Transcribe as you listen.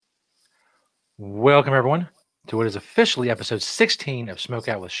Welcome, everyone, to what is officially episode 16 of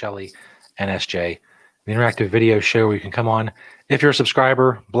Smokeout with Shelly and SJ, the interactive video show where you can come on if you're a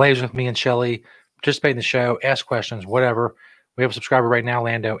subscriber, blaze with me and Shelly, participate in the show, ask questions, whatever. We have a subscriber right now,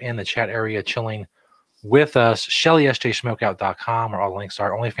 Lando, in the chat area chilling with us. ShellySJSmokeout.com, where all the links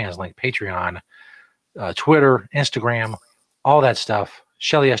are. OnlyFans link, Patreon, Twitter, Instagram, all that stuff.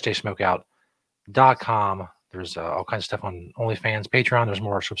 ShellySJSmokeout.com. There's all kinds of stuff on OnlyFans, Patreon. There's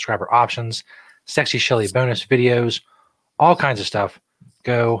more subscriber options, Sexy Shelly bonus videos, all kinds of stuff.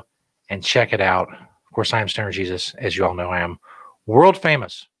 Go and check it out. Of course, I am Stoner Jesus. As you all know, I am world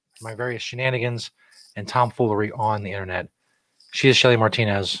famous for my various shenanigans and tomfoolery on the internet. She is Shelly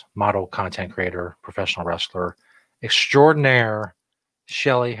Martinez, model, content creator, professional wrestler, extraordinaire.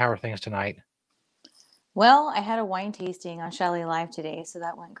 Shelly, how are things tonight? Well, I had a wine tasting on Shelly Live today, so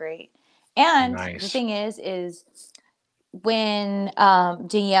that went great. And Nice. the thing is when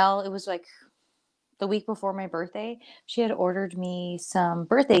Danielle, it was like the week before my birthday, she had ordered me some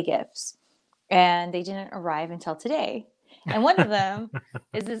birthday gifts, and they didn't arrive until today. And one of them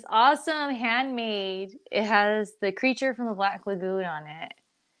is this awesome handmade. It has the creature from the Black Lagoon on it.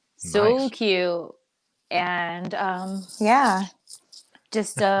 So Nice. cute. And yeah,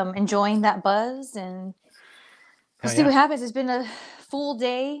 just enjoying that buzz, and we'll see what happens. It's been a full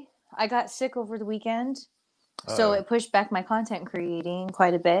day. I got sick over the weekend, so it pushed back my content creating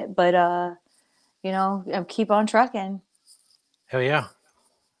quite a bit. But I keep on trucking. Hell yeah,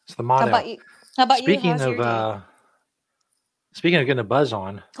 it's the motto. How about you? How's Speaking your day? Speaking of getting a buzz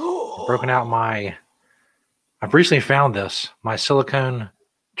on, I've broken out I've recently found my silicone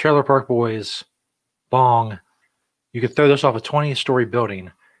Trailer Park Boys bong. You could throw this off a 20-story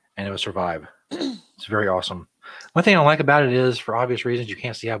building and it would survive. It's very awesome. One thing I like about it is, for obvious reasons, you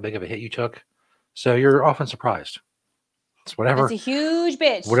can't see how big of a hit you took, so you're often surprised. It's whatever. It's a huge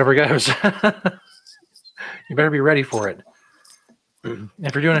bitch. Whatever goes. You better be ready for it.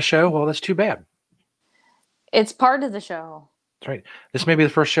 If you're doing a show, well, that's too bad. It's part of the show. That's right. This may be the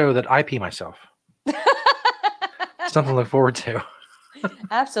first show that I pee myself. Something to look forward to.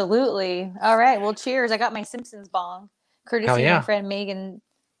 Absolutely. All right. Well, cheers. I got my Simpsons bong, courtesy of my friend Megan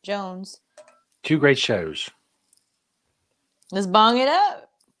Jones. Two great shows. Let's bong it up.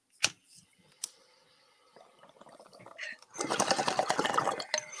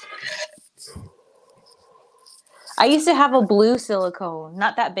 I used to have a blue silicone,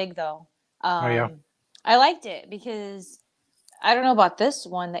 not that big though. I liked it because I don't know about this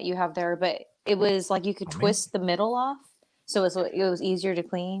one that you have there, but it was like you could twist the middle off, so it was easier to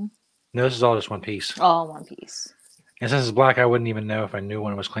clean. No, this is all just one piece. All one piece. And since it's black, I wouldn't even know if I knew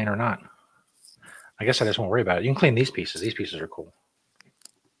when it was clean or not. I guess I just won't worry about it. You can clean these pieces. These pieces are cool.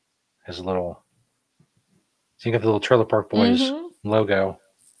 Has a little. So you got the little Trailer Park Boys logo.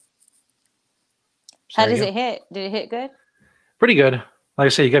 So how does it hit? Did it hit good? Pretty good. Like I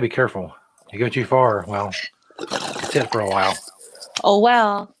say, you gotta be careful. You go too far, well, it's it for a while. Oh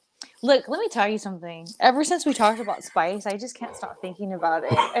well. Look, let me tell you something. Ever since we talked about spice, I just can't stop thinking about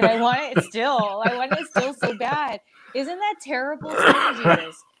it, and I want it still. I want it still so bad. Isn't that terrible?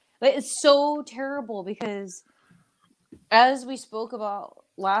 Jesus. It's so terrible because, as we spoke about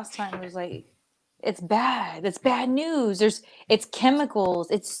last time, it was like, it's bad. It's bad news. It's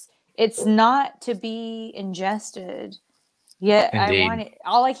chemicals. It's not to be ingested. Yet I want it.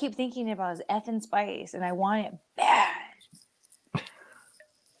 All I keep thinking about is effing spice, and I want it bad.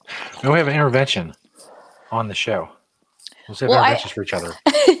 We have an intervention on the show. We'll save interventions for each other.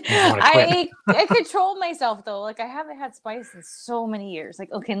 I control myself though. Like, I haven't had spice in so many years.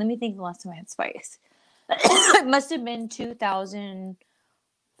 Like, okay, let me think the last time I had spice. It must have been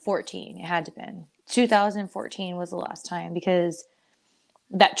 2014. It had to have been 2014 was the last time, because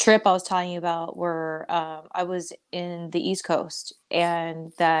that trip I was telling you about where I was in the East Coast,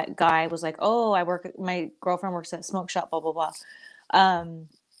 and that guy was like, oh, my girlfriend works at Smoke Shop, blah, blah, blah.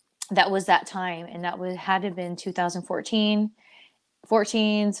 That was that time. And had to have been 2014.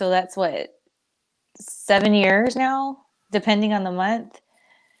 So that's what, 7 years now, depending on the month.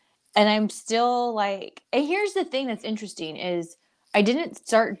 And I'm still like, and here's the thing that's interesting is I didn't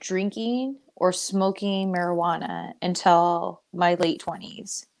start drinking or smoking marijuana until my late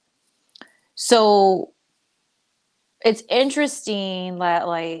 20s. So it's interesting that,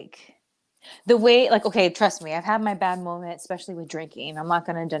 like, the way, like, okay, trust me, I've had my bad moments, especially with drinking. I'm not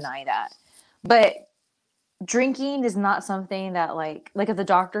going to deny that. But drinking is not something that, like if the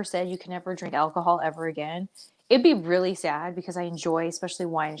doctor said you can never drink alcohol ever again, it'd be really sad because I enjoy, especially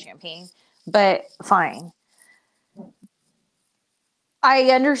wine and champagne. But fine.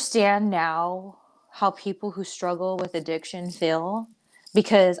 I understand now how people who struggle with addiction feel,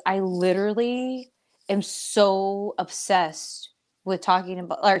 because I literally am so obsessed with talking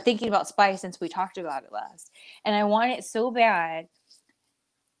about or thinking about spice since we talked about it last. And I want it so bad.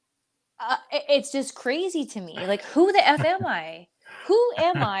 It's just crazy to me. Like, who the F am I? Who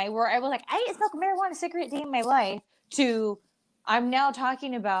am I where I was like, I didn't smoke a marijuana cigarette day in my life to I'm now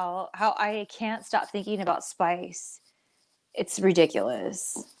talking about how I can't stop thinking about spice. It's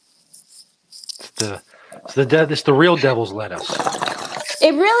ridiculous. It's the real devil's lettuce.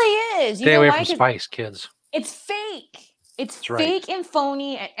 It really is. Stay away from spice, kids. It's fake. It's That's fake right. and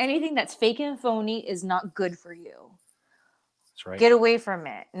phony, and anything that's fake and phony is not good for you. That's right. Get away from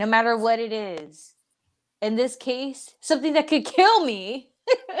it, no matter what it is. In this case, something that could kill me.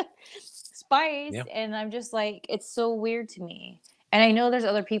 Spice. Yeah. And I'm just like, it's so weird to me. And I know there's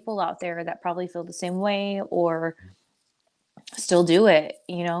other people out there that probably feel the same way or still do it,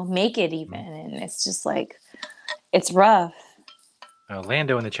 make it even. And it's just like, it's rough.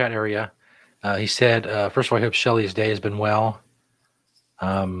 Lando in the chat area, he said, first of all, I hope Shelly's day has been well.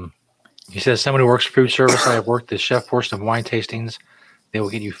 He says, someone who works food service, I have worked the chef portion of wine tastings. They will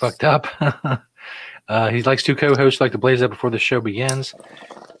get you fucked up. He likes two co-hosts who like to blaze up before the show begins.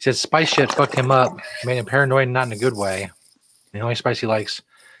 He says spice shit fucked him up, made him paranoid, not in a good way. The only spice he likes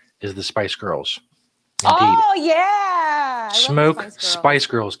is the Spice Girls. Indeed. Oh, yeah. Smoke Spice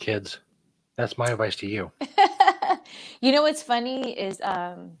Girls, kids. That's my advice to you. You know what's funny is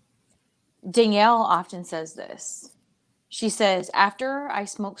Danielle often says this. She says, after I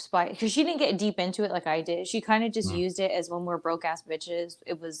smoked spice, because she didn't get deep into it like I did. She kind of just used it as when we're broke ass bitches.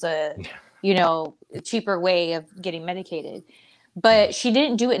 It was a cheaper way of getting medicated. But she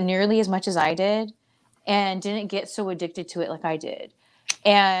didn't do it nearly as much as I did and didn't get so addicted to it like I did.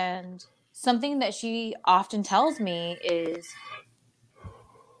 And something that she often tells me is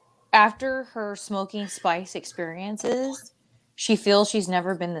after her smoking spice experiences, she feels she's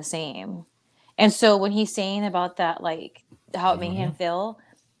never been the same. And so when he's saying about that, like how it made him feel,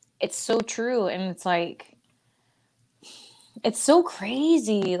 it's so true. And it's like, it's so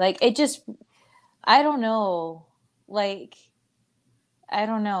crazy. Like, it just, I don't know. Like, I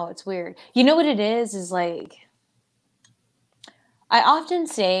don't know. It's weird. You know what it is like, I often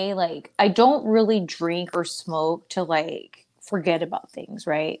say, like, I don't really drink or smoke to, like, forget about things,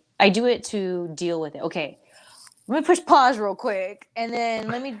 right? I do it to deal with it. Okay, let me push pause real quick, and then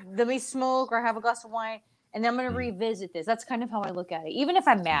let me smoke or have a glass of wine, and then I'm gonna revisit this. That's kind of how I look at it. Even if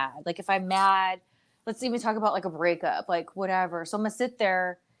I'm mad, like if I'm mad, let's even talk about like a breakup, like whatever. So I'm gonna sit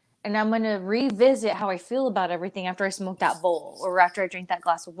there and I'm gonna revisit how I feel about everything after I smoke that bowl or after I drink that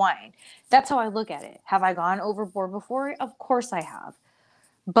glass of wine. That's how I look at it. Have I gone overboard before? Of course I have,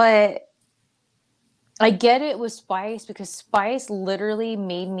 but I get it with spice because spice literally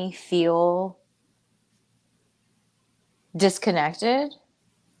made me feel disconnected.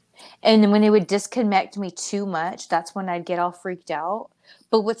 And when it would disconnect me too much, that's when I'd get all freaked out.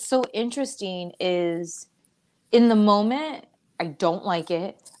 But what's so interesting is in the moment, I don't like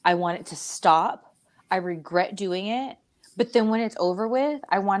it. I want it to stop. I regret doing it. But then when it's over with,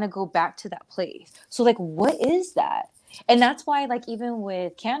 I want to go back to that place. So, like, what is that? And that's why, like, even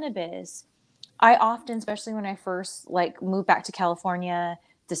with cannabis, I often, especially when I first like moved back to California,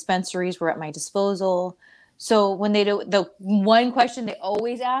 dispensaries were at my disposal. So when they do the one question they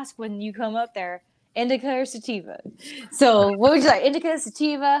always ask when you come up there, indica or sativa. So what would you like? Indica,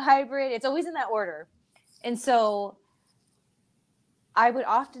 sativa, hybrid? It's always in that order. And so I would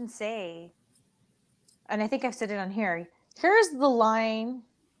often say, and I think I've said it on here, here's the line,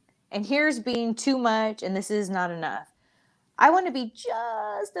 and here's being too much, and this is not enough. I want to be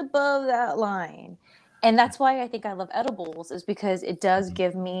just above that line. And that's why I think I love edibles is because it does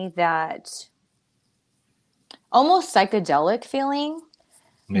give me that almost psychedelic feeling.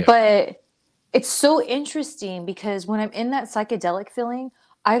 Yeah. But it's so interesting because when I'm in that psychedelic feeling,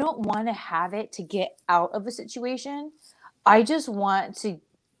 I don't want to have it to get out of a situation. I just want to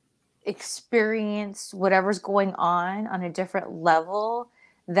experience whatever's going on a different level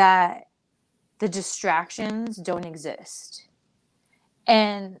that the distractions don't exist.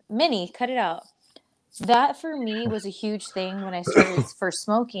 And Minnie, cut it out. That for me was a huge thing when I started first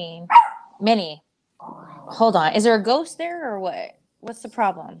smoking. Minnie, hold on. Is there a ghost there or what? What's the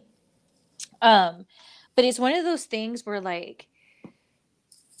problem? But it's one of those things where like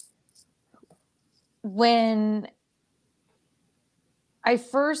when I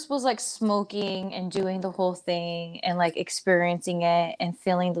first was like smoking and doing the whole thing and like experiencing it and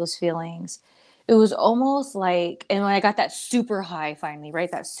feeling those feelings, it was almost like, and when I got that super high finally,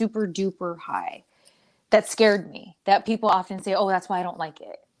 right? That super duper high, that scared me. That people often say, oh, that's why I don't like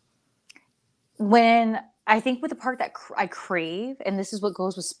it. When I think with the part that I crave, and this is what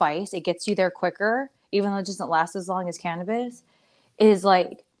goes with spice, it gets you there quicker, even though it doesn't last as long as cannabis, is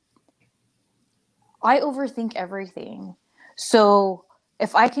like I overthink everything. So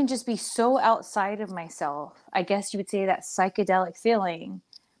if I can just be so outside of myself, I guess you would say that psychedelic feeling,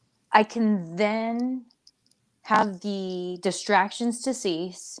 I can then have the distractions to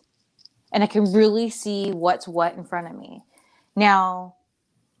cease and I can really see what's what in front of me. Now,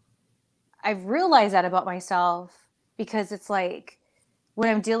 I've realized that about myself because it's like when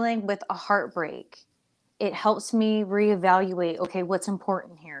I'm dealing with a heartbreak, it helps me reevaluate, okay, what's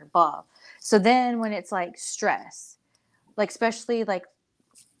important here, blah. So then when it's like stress, like especially like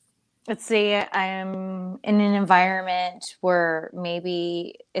let's say I'm in an environment where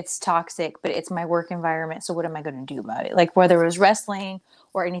maybe it's toxic, but it's my work environment. So what am I going to do about it? Like whether it was wrestling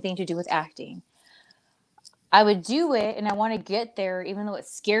or anything to do with acting. I would do it and I want to get there, even though it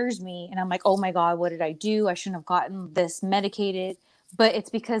scares me. And I'm like, oh my God, what did I do? I shouldn't have gotten this medicated. But it's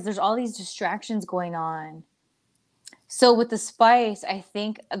because there's all these distractions going on. So with the spice, I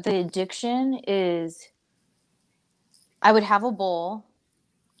think the addiction is I would have a bowl,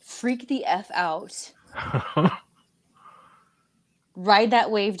 freak the F out, ride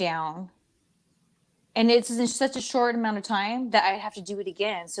that wave down. And it's in such a short amount of time that I have to do it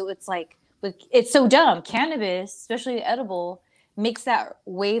again. So it's like, it's so dumb. Cannabis, especially edible, makes that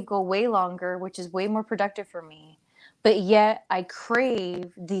wave go way longer, which is way more productive for me. But yet I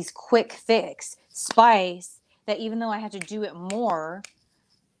crave these quick fix spice that even though I have to do it more,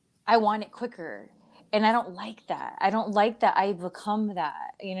 I want it quicker. And I don't like that. I don't like that I become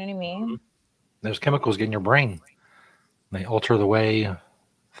that. You know what I mean? Those chemicals get in your brain. They alter the way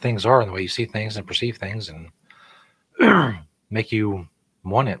things are and the way you see things and perceive things and make you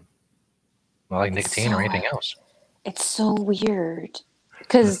want it. Not like nicotine or anything else. It's so weird.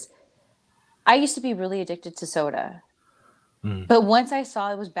 Because I used to be really addicted to soda. Mm. But once I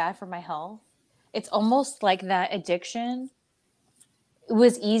saw it was bad for my health, it's almost like that addiction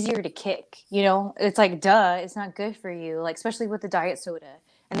was easier to kick. You know, it's like, duh, it's not good for you. Like, especially with the diet soda.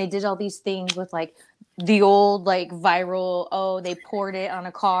 And they did all these things with like the old, like viral, oh, they poured it on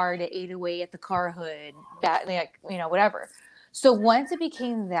a car to ate away at the car hood, that, like, you know, whatever. So once it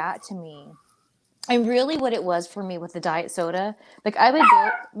became that to me, and really what it was for me with the diet soda, like I would go,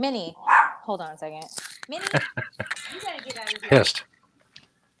 Minnie, hold on a second. Minnie, you gotta get out of here. Pissed.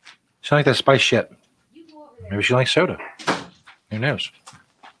 She like that spice shit. Maybe she likes soda. Who knows?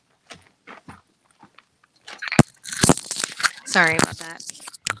 Sorry about that.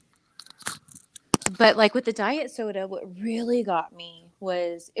 But like with the diet soda, what really got me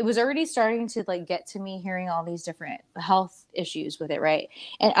was it was already starting to like get to me hearing all these different health issues with it, right?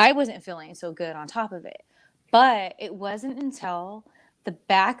 And I wasn't feeling so good on top of it. But it wasn't until the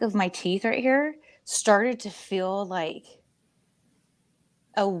back of my teeth right here started to feel like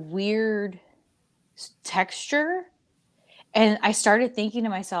a weird texture. And I started thinking to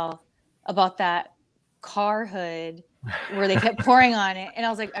myself about that car hood where they kept pouring on it. And I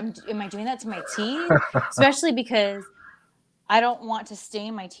was like, am I doing that to my teeth? Especially because I don't want to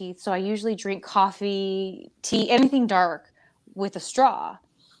stain my teeth. So I usually drink coffee, tea, anything dark with a straw.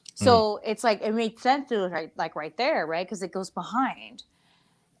 So it's like, it made sense. It was right there, right? Because it goes behind.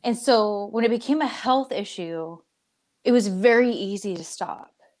 And so when it became a health issue, it was very easy to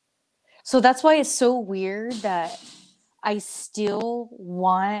stop. So that's why it's so weird that I still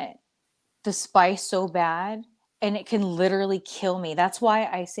want the spice so bad and it can literally kill me. That's why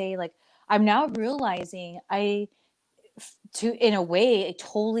I say like I'm now realizing in a way I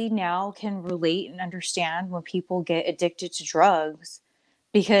totally now can relate and understand when people get addicted to drugs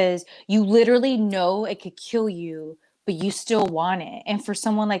because you literally know it could kill you but you still want it. And for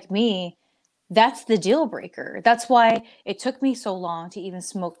someone like me, that's the deal breaker. That's why it took me so long to even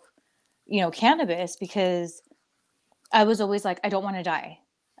smoke, cannabis because I was always like, I don't want to die.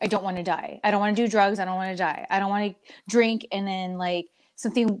 I don't want to die. I don't want to do drugs. I don't want to die. I don't want to drink and then like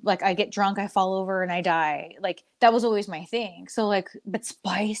something like I get drunk, I fall over and I die. Like that was always my thing. So like, but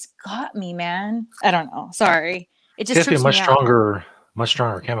spice got me, man. I don't know. Sorry. It just It's be a trips me out. much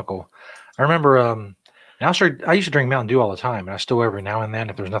stronger chemical. I remember I used to drink Mountain Dew all the time, and I still every now and then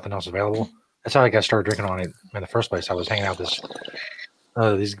if there's nothing else available. That's how I got started drinking on it in the first place. I was hanging out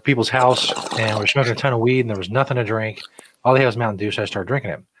these people's house and we were smoking a ton of weed and there was nothing to drink. All they had was Mountain Dew, so I started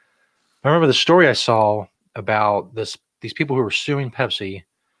drinking it. I remember the story I saw about these people who were suing Pepsi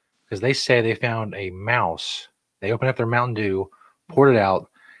because they say they found a mouse. They opened up their Mountain Dew, poured it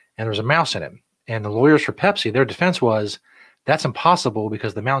out, and there was a mouse in it. And the lawyers for Pepsi, their defense was that's impossible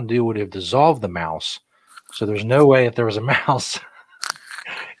because the Mountain Dew would have dissolved the mouse. So there's no way if there was a mouse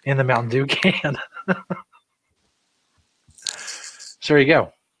in the Mountain Dew can. So there you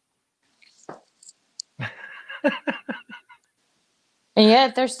go. And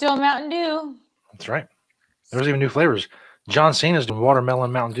yet there's still Mountain Dew. That's right. There's even new flavors. John Cena's doing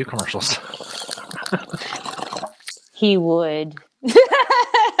watermelon Mountain Dew commercials. He would.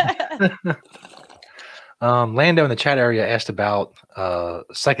 Lando in the chat area asked about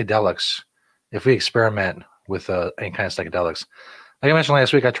psychedelics. If we experiment with any kind of psychedelics, like I mentioned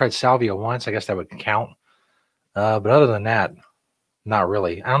last week, I tried salvia once. I guess that would count. But other than that, not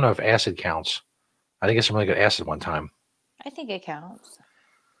really. I don't know if acid counts. I think it's some really good acid one time, I think it counts.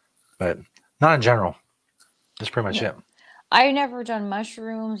 but not in general. That's pretty much it. I've never done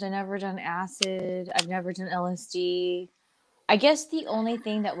mushrooms. I've never done acid. I've never done LSD. I guess the only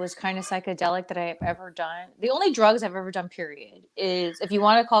thing that was kind of psychedelic that I've ever done, the only drugs I've ever done, period, is, if you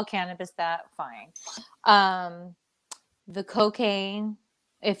want to call cannabis that, fine. The cocaine,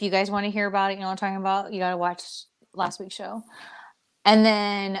 if you guys want to hear about it, you know what I'm talking about, you got to watch last week's show. And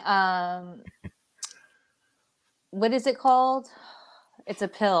then, what is it called? It's a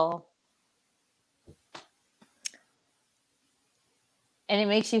pill. And it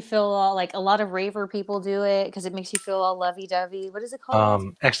makes you feel all, like, a lot of raver people do it because it makes you feel all lovey-dovey. What is it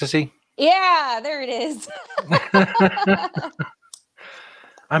called? Ecstasy. Yeah, there it is.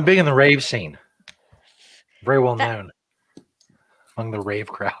 I'm big in the rave scene. Very well known among the rave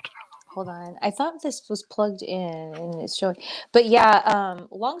crowd. Hold on. I thought this was plugged in and it's showing. But yeah,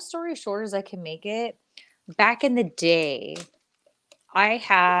 long story short as I can make it, back in the day, I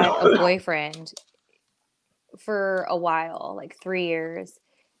had a boyfriend for a while, like 3 years.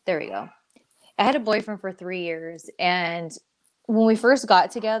 There we go. I had a boyfriend for 3 years, and when we first got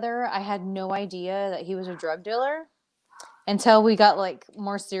together, I had no idea that he was a drug dealer until we got like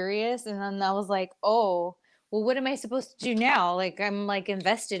more serious, and then I was like, oh, well, what am I supposed to do now? Like, I'm like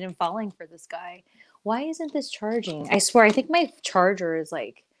invested in falling for this guy. Why isn't this charging? I swear, I think my charger is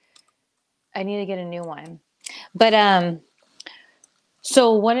like, I need to get a new one. But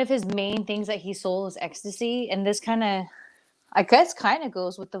so one of his main things that he sold was ecstasy, and this kind of, I guess, kind of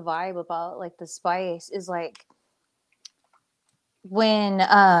goes with the vibe about like the spice, is like when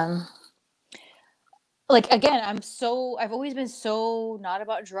like, again, I've always been so not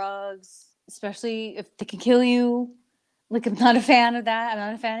about drugs, especially if they can kill you. Like, I'm not a fan of that. I'm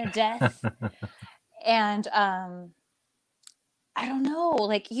not a fan of death. And I don't know,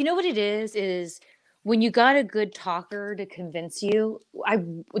 like, you know what it is when you got a good talker to convince you.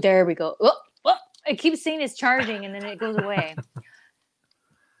 There we go. Oh, I keep saying it's charging and then it goes away.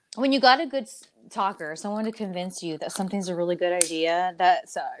 When you got a good talker, someone to convince you that something's a really good idea, that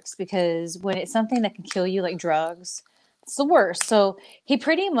sucks, because when it's something that can kill you, like drugs, it's the worst. So he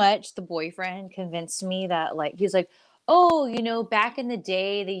pretty much, the boyfriend, convinced me that, like, he's like, oh, you know, back in the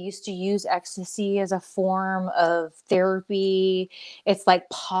day, they used to use ecstasy as a form of therapy. It's like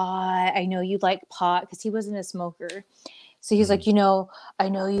pot. I know you like pot, because he wasn't a smoker. So he's like, you know, I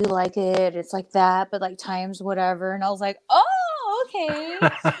know you like it. It's like that, but like times whatever. And I was like, oh, okay.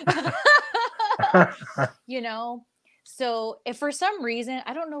 You know, so if for some reason,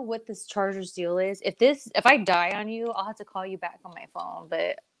 I don't know what this Chargers deal is. If I die on you, I'll have to call you back on my phone,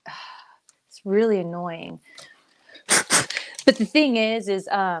 but it's really annoying. But the thing is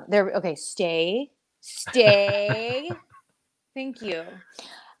there, okay, stay. Thank you.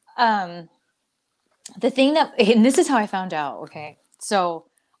 The thing that, and this is how I found out, okay? So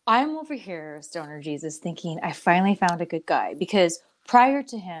I'm over here, Stoner Jesus, thinking I finally found a good guy, because prior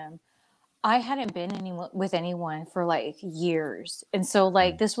to him, I hadn't been with anyone for like years. And so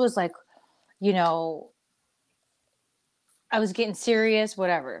like this was like, you know, I was getting serious,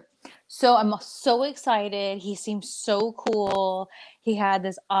 whatever. So I'm so excited. He seemed so cool. He had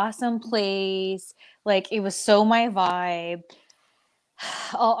this awesome place. Like, it was so my vibe.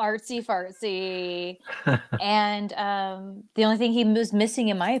 All artsy fartsy. And the only thing he was missing,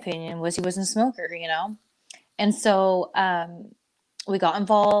 in my opinion, was he wasn't a smoker, you know? And so we got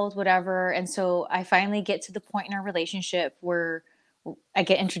involved, whatever. And so I finally get to the point in our relationship where I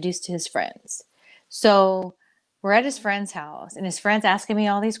get introduced to his friends. So we're at his friend's house, and his friend's asking me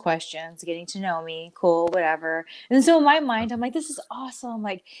all these questions, getting to know me, cool, whatever. And so in my mind, I'm like, this is awesome.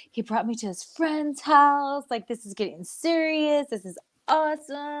 Like, he brought me to his friend's house. Like, this is getting serious. This is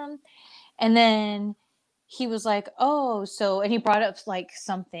awesome. And then he was like, oh, so, and he brought up like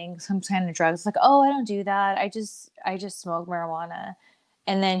some kind of drugs. Like, oh, I don't do that. I just smoke marijuana.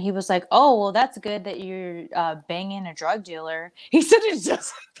 And then he was like, oh, well, that's good that you're banging a drug dealer. He said it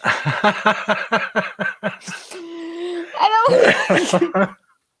just. I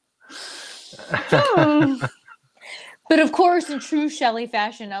don't. But of course, in true Shelly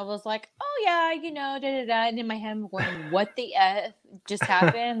fashion, I was like, "Oh yeah, da da da." And in my head, I'm going, "What the f just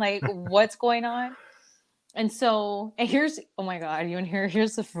happened? Like, what's going on?" And so, and here's, oh my god, you want to hear?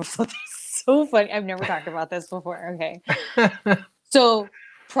 Here's the so funny. I've never talked about this before. Okay, so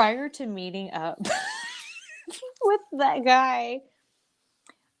prior to meeting up with that guy,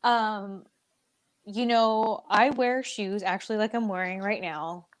 um, I wear shoes actually like I'm wearing right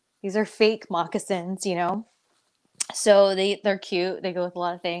now. These are fake moccasins, so they're cute. They go with a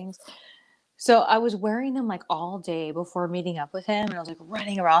lot of things. So I was wearing them like all day before meeting up with him, and I was like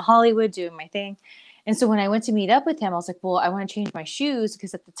running around Hollywood doing my thing. And so when I went to meet up with him, I was like, well, I want to change my shoes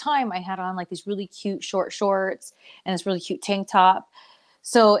because at the time I had on like these really cute short shorts and this really cute tank top.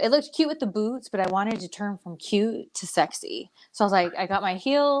 So it looked cute with the boots, but I wanted to turn from cute to sexy. So I was like, I got my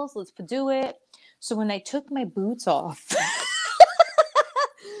heels, let's do it. So when I took my boots off,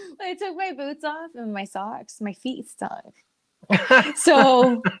 when I took my boots off and my socks, my feet stunk.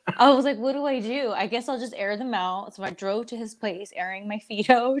 So I was like, what do? I guess I'll just air them out. So I drove to his place, airing my feet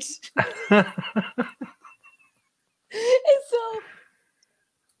out. And so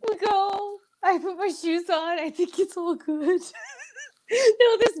we go. I put my shoes on. I think it's all good.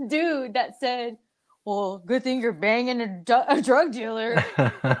 No, this dude that said, well, good thing you're banging a drug dealer.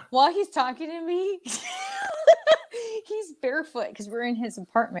 While he's talking to me, he's barefoot because we're in his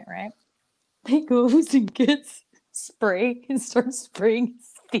apartment, right? He goes and gets spray and starts spraying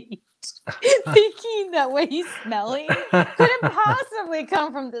his feet. Thinking that what he's smelling couldn't possibly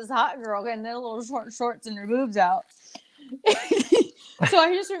come from this hot girl getting their little short shorts and her boobs out. So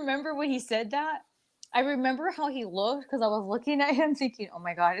I just remember when he said that. I remember how he looked because I was looking at him thinking, oh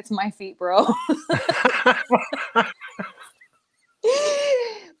my God, it's my feet, bro.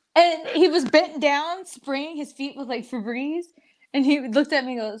 And he was bent down, spraying his feet with like Febreze. And he looked at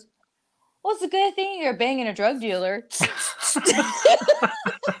me and goes, well, it's a good thing you're banging a drug dealer. So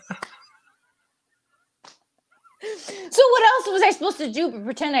what else was I supposed to do but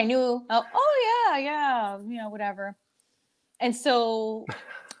pretend I knew? Oh yeah, whatever. And so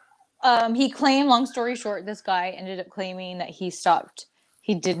he claimed, long story short, this guy ended up claiming that he stopped.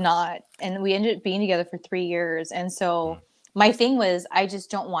 He did not. And we ended up being together for 3 years. And so my thing was, I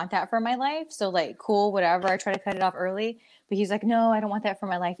just don't want that for my life. So like, cool, whatever. I try to cut it off early. But he's like, no, I don't want that for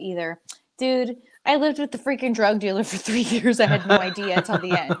my life either. Dude, I lived with the freaking drug dealer for 3 years. I had no idea until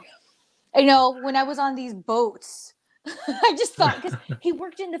the end. When I was on these boats, I just thought, because he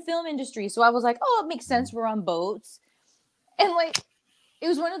worked in the film industry. So I was like, oh, it makes sense. We're on boats. And like, it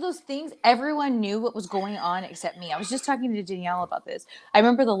was one of those things, everyone knew what was going on except me. I was just talking to Danielle about this. I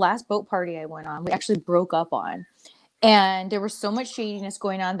remember the last boat party I went on, we actually broke up on. And there was so much shadiness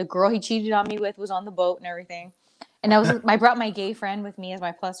going on. The girl he cheated on me with was on the boat and everything. And I brought my gay friend with me as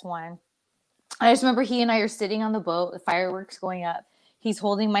my plus one. I just remember he and I are sitting on the boat, the fireworks going up. He's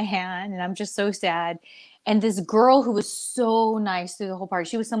holding my hand, and I'm just so sad. And this girl who was so nice through the whole party,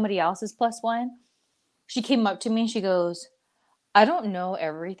 she was somebody else's plus one. She came up to me and she goes, I don't know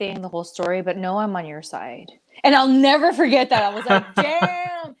everything, the whole story, but no, I'm on your side. And I'll never forget that. I was like,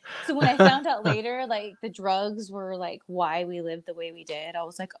 damn. So when I found out later, like the drugs were like why we lived the way we did, I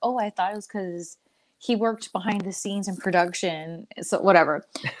was like, oh, I thought it was because he worked behind the scenes in production. So whatever.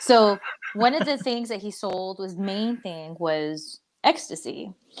 So one of the things that he sold main thing was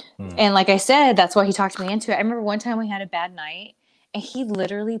ecstasy. And like I said, that's why he talked me into it. I remember one time we had a bad night and he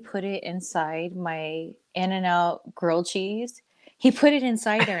literally put it inside my In-N-Out grilled cheese. He put it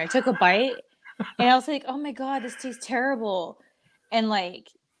inside there and I took a bite and I was like, oh my God, this tastes terrible. And like,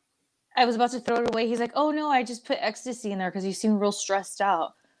 I was about to throw it away. He's like, oh no, I just put ecstasy in there because you seem real stressed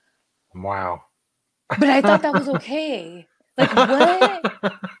out. Wow. But I thought that was okay. Like, what?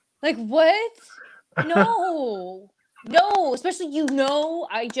 Like, what? No, especially,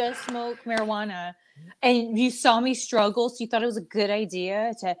 I just smoked marijuana and you saw me struggle. So you thought it was a good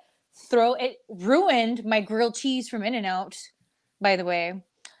idea to throw it, ruined my grilled cheese from In-N-Out, by the way.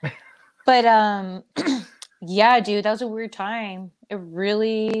 But yeah, dude, that was a weird time. A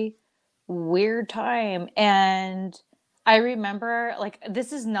really weird time. And I remember, like,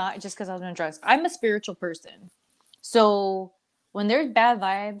 this is not just because I was on drugs. I'm a spiritual person. So when there's bad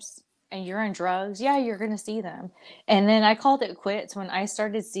vibes and you're on drugs, yeah, you're going to see them. And then I called it quits when I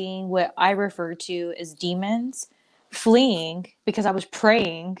started seeing what I refer to as demons fleeing because I was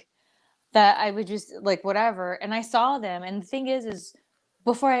praying that I would just like whatever. And I saw them. And the thing is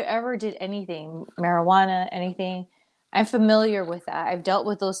before I ever did anything, marijuana, anything, I'm familiar with that. I've dealt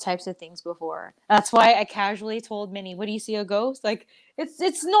with those types of things before. That's why I casually told Minnie, what do you see, a ghost? Like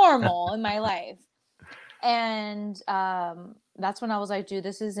it's normal in my life. And that's when I was like, dude,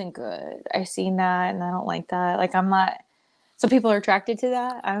 this isn't good. I seen that and I don't like that. Like, I'm not, some people are attracted to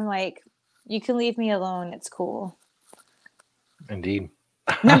that. I'm like, you can leave me alone. It's cool. Indeed.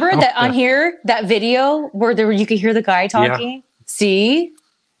 Remember that on here, that video where you could hear the guy talking? Yeah. See?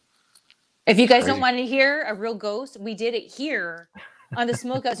 If you guys don't Crazy. want to hear a real ghost, we did it here on the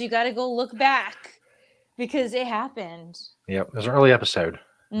Smokeout. So you got to go look back because it happened. Yep. There's an early episode.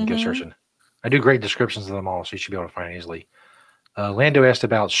 Go Mm-hmm. searching. I do great descriptions of them all, so you should be able to find it easily. Lando asked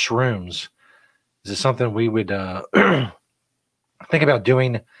about shrooms. Is it something we would think about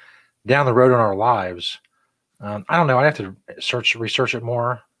doing down the road in our lives? I don't know. I'd have to research it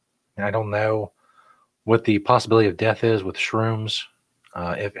more. And I don't know what the possibility of death is with shrooms,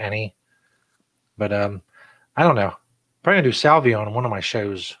 if any. But I don't know. Probably gonna do salvia on one of my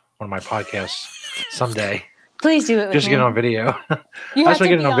shows, one of my podcasts someday. Please do it with Just me. get it on video. You I have just want to to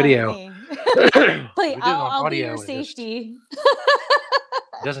get be it on on video. with me. We Please, did it on I'll be audio your and it just safety.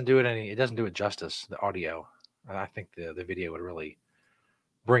 doesn't do it justice, the audio. I think the video would really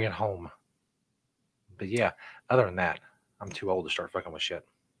bring it home. But yeah, other than that, I'm too old to start fucking with shit.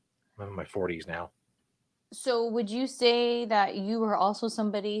 I'm in my 40s now. So would you say that you are also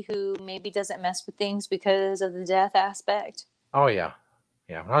somebody who maybe doesn't mess with things because of the death aspect? Oh yeah.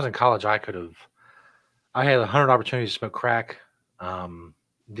 Yeah. When I was in college, I had 100 opportunities to smoke crack,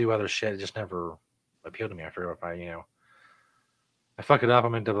 do other shit. It just never appealed to me. I figured if I fuck it up,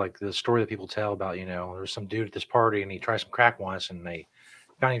 I'm into like the story that people tell about, there was some dude at this party and he tried some crack once and they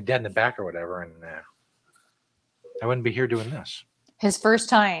found him dead in the back or whatever. And I wouldn't be here doing this. His first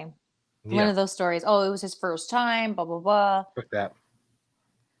time. Yeah. One of those stories. Oh, it was his first time, blah, blah, blah. Fuck that.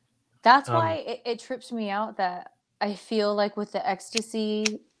 That's why it trips me out that I feel like with the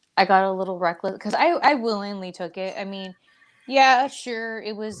ecstasy, I got a little reckless because I willingly took it. I mean, yeah, sure,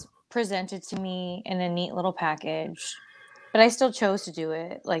 it was presented to me in a neat little package, but I still chose to do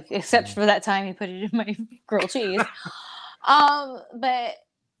it. Like, except for that time he put it in my grilled cheese. But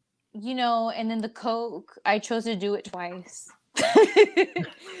and then the Coke, I chose to do it twice.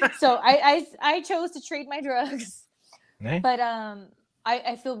 So I chose to trade my drugs. Hey? But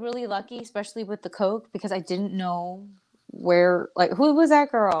I feel really lucky, especially with the Coke, because I didn't know who was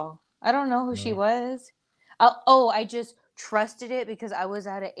that girl? I don't know who she was. I just trusted it because I was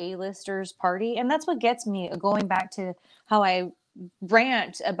at an A-listers party. And that's what gets me, going back to how I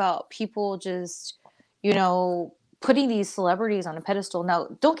rant about people just, putting these celebrities on a pedestal. Now,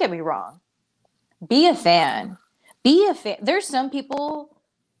 don't get me wrong. Be a fan. Be a fan. There's some people,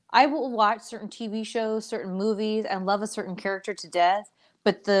 I will watch certain TV shows, certain movies, and love a certain character to death,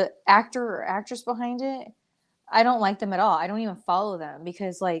 but the actor or actress behind it, I don't like them at all. I don't even follow them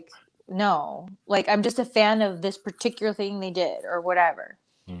because, no. I'm just a fan of this particular thing they did or whatever.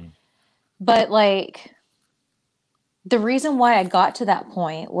 But, the reason why I got to that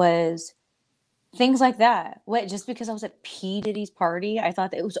point was things like that. Just because I was at P. Diddy's party, I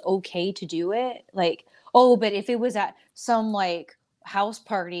thought that it was okay to do it. But if it was at some, house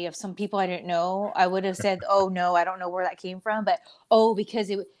party of some people I didn't know, I would have said, oh no, I don't know where that came from, but because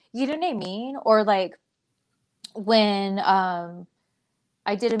you know what I mean? Or when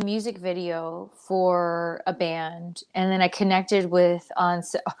I did a music video for a band and then I connected on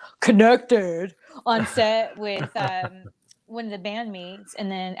set with one of the bandmates,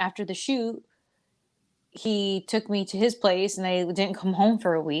 and then after the shoot he took me to his place and I didn't come home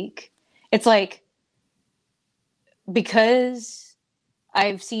for a week. It's because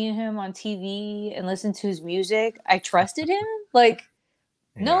I've seen him on TV and listened to his music, I trusted him.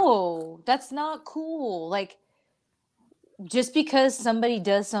 No, that's not cool. Just because somebody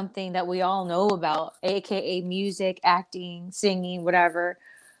does something that we all know about, aka music, acting, singing, whatever,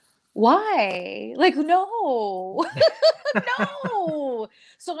 why? No. No.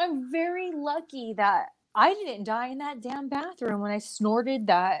 So I'm very lucky that I didn't die in that damn bathroom when I snorted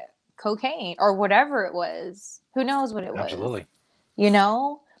that cocaine or whatever it was. Who knows what it was? Absolutely.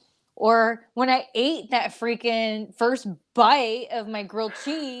 Or when I ate that freaking first bite of my grilled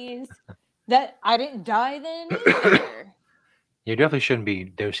cheese, that I didn't die then either. You definitely shouldn't be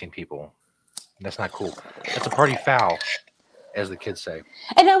dosing people. That's not cool. That's a party foul, as the kids say.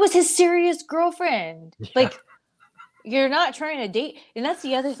 And I was his serious girlfriend. Yeah. You're not trying to date. And that's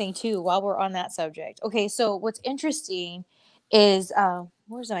the other thing too, while we're on that subject. Okay, so what's interesting is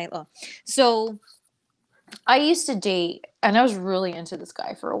where's my so I used to date, and I was really into this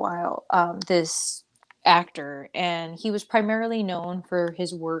guy for a while, this actor, and he was primarily known for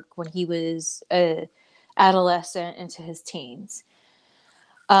his work when he was a adolescent into his teens.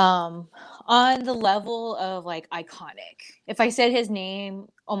 On the level of iconic. If I said his name,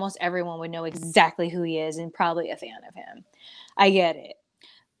 almost everyone would know exactly who he is and probably a fan of him. I get it.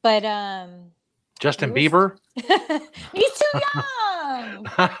 But Justin Bieber? he's too young.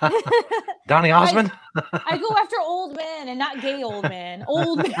 Donny Osmond? I go after old men and not gay old men.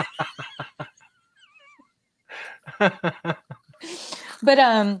 Old men.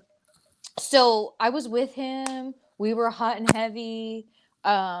 But so I was with him. We were hot and heavy.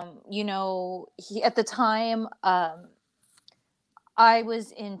 He at the time I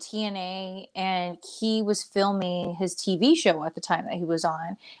was in TNA and he was filming his TV show at the time that he was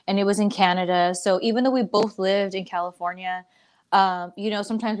on, and it was in Canada. So even though we both lived in California,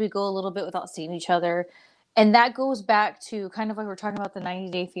 sometimes we go a little bit without seeing each other. And that goes back to kind of like we're talking about the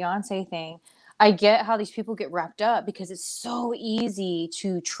 90 Day Fiance thing. I get how these people get wrapped up because it's so easy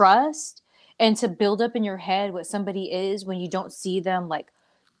to trust and to build up in your head what somebody is when you don't see them like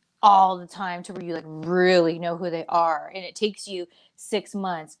all the time to where you like really know who they are. And it takes you 6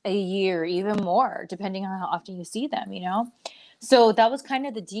 months, a year, even more, depending on how often you see them, So that was kind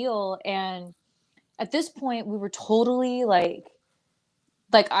of the deal. And at this point we were totally like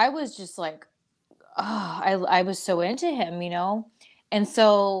I was just like, I was so into him, And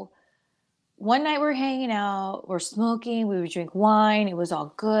so one night we're hanging out, we're smoking, we would drink wine, it was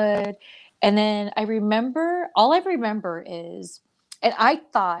all good. And then all I remember is, and I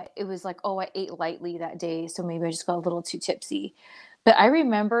thought it was like, oh, I ate lightly that day, so maybe I just got a little too tipsy. But I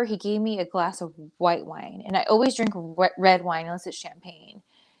remember he gave me a glass of white wine, and I always drink red wine unless it's champagne.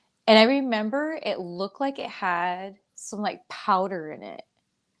 And I remember it looked like it had some like powder in it.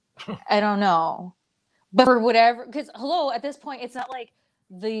 I don't know. But for whatever, because hello, at this point, it's not like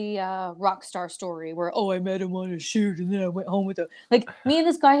the rock star story where, oh, I met him on a shoot and then I went home with him. Like me and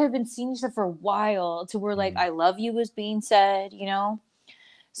this guy have been seeing each other for a while to where like I love you was being said,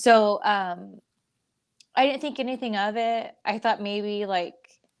 So I didn't think anything of it. I thought maybe like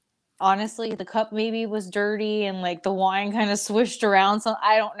honestly the cup maybe was dirty and like the wine kind of swished around. So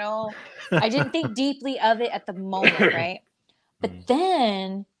I don't know. I didn't think deeply of it at the moment, right? But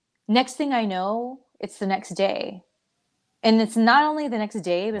then next thing I know, it's the next day. And it's not only the next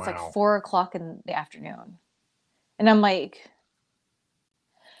day, but it's like 4:00 in the afternoon. And I'm like,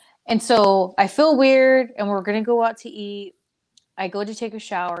 and so I feel weird and we're going to go out to eat. I go to take a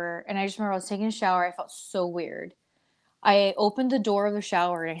shower and I just remember I was taking a shower. I felt so weird. I opened the door of the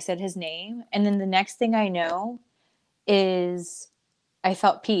shower and I said his name. And then the next thing I know is I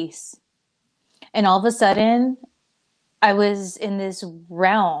felt peace. And all of a sudden I was in this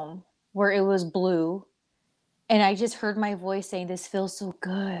realm where it was blue. And I just heard my voice saying, this feels so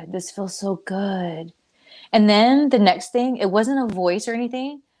good. This feels so good. And then the next thing, it wasn't a voice or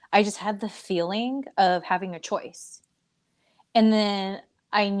anything. I just had the feeling of having a choice. And then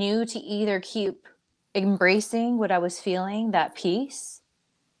I knew to either keep embracing what I was feeling, that peace,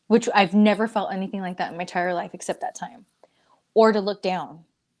 which I've never felt anything like that in my entire life except that time, or to look down.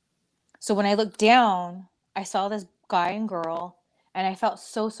 So when I looked down, I saw this guy and girl, and I felt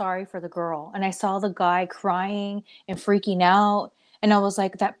so sorry for the girl. And I saw the guy crying and freaking out. And I was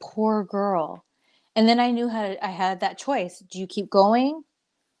like, that poor girl. And then I knew I had that choice. Do you keep going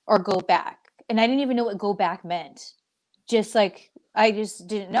or go back? And I didn't even know what go back meant. I just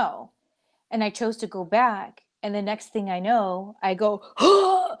didn't know. And I chose to go back. And the next thing I know, I go,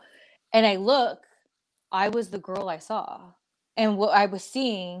 and I look, I was the girl I saw. And what I was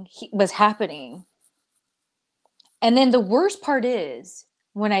seeing was happening. And then the worst part is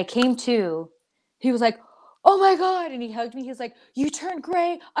when I came to, he was like, oh my God. And he hugged me. He was like, you turned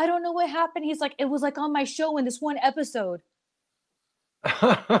gray. I don't know what happened. He's like, it was like on my show in this one episode.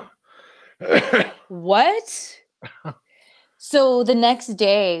 What? So the next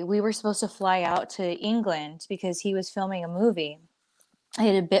day we were supposed to fly out to England because he was filming a movie. I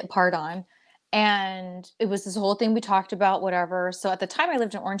had a bit part on, and it was this whole thing we talked about, whatever. So at the time I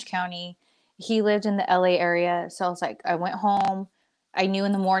lived in Orange County. He lived in the LA area. So I was like, I went home. I knew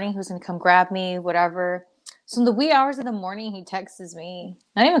in the morning he was going to come grab me, whatever. So in the wee hours of the morning, he texts me,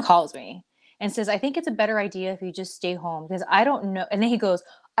 not even calls me, and says, I think it's a better idea if you just stay home because I don't know. And then he goes,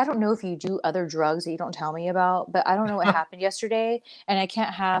 I don't know if you do other drugs that you don't tell me about, but I don't know what happened yesterday. And I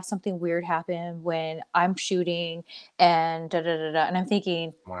can't have something weird happen when I'm shooting and da da da da. And I'm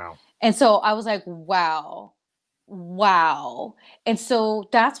thinking, wow. And so I was like, wow. And so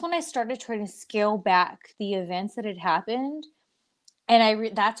that's when I started trying to scale back the events that had happened.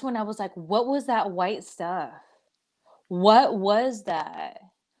 And that's when I was like, what was that white stuff? What was that?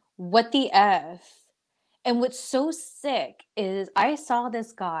 What the F? And what's so sick is I saw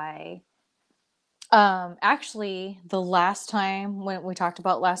this guy actually the last time when we talked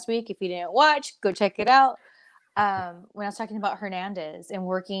about last week. If you didn't watch, go check it out. when I was talking about Hernandez and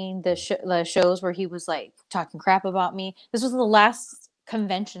working the shows where he was like talking crap about me. This was the last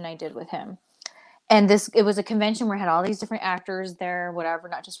convention I did with him. And it was a convention where I had all these different actors there, whatever,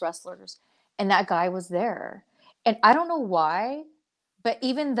 not just wrestlers. And that guy was there. And I don't know why, but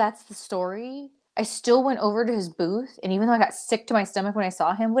even that's the story. I still went over to his booth. And even though I got sick to my stomach when I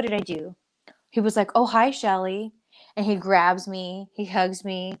saw him, what did I do? He was like, "Oh, hi, Shelly." And he grabs me, he hugs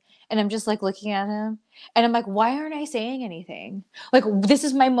me, and I'm just like looking at him. And I'm like, why aren't I saying anything? Like, this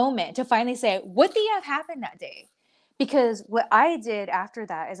is my moment to finally say, what the F happened that day? Because what I did after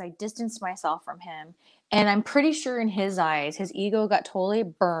that is I distanced myself from him. And I'm pretty sure in his eyes, his ego got totally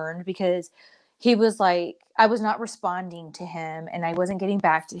burned because he was like, I was not responding to him and I wasn't getting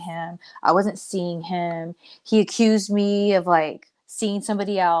back to him. I wasn't seeing him. He accused me of like seeing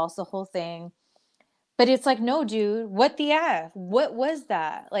somebody else, the whole thing. But it's like, no, dude, what the F? What was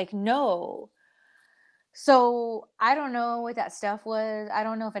that? Like, no. So I don't know what that stuff was. I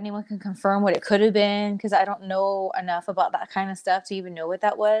don't know if anyone can confirm what it could have been because I don't know enough about that kind of stuff to even know what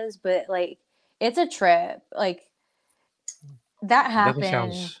that was. But like, it's a trip. Like, that Definitely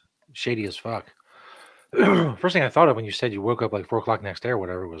happened. sounds shady as fuck. First thing I thought of when you said you woke up like 4 o'clock next day or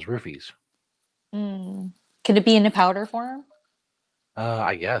whatever was roofies. Could it be in a powder form?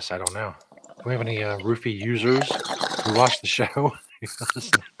 I guess I don't know. Do we have any roofie users who watch the show? Let us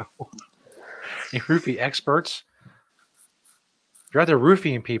know. Any roofie experts? If you're out there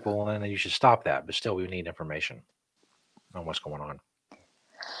roofing people, then you should stop that. But still, we need information on what's going on.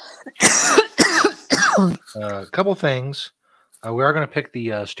 A couple things. We are going to pick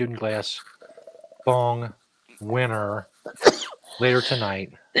the student glass bong winner later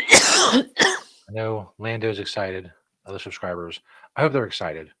tonight. I know Lando's excited. Other subscribers. I hope they're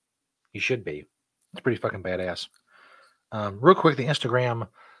excited. You should be. It's pretty fucking badass. Real quick, the Instagram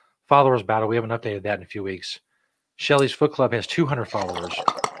followers battle. We haven't updated that in a few weeks. Shelly's Foot Club has 200 followers,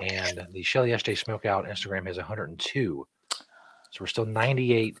 and the Shelly SJ Smokeout Instagram has 102. So we're still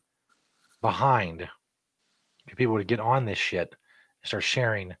 98 behind. For people to get on this shit and start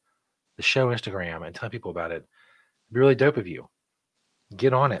sharing the show Instagram and telling people about it. It'd be really dope of you.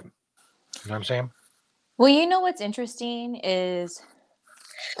 Get on it. You know what I'm saying? Well, you know what's interesting is,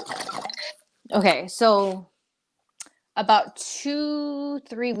 okay, so about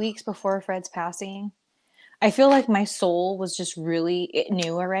 2-3 weeks before Fred's passing, I feel like my soul was just really, it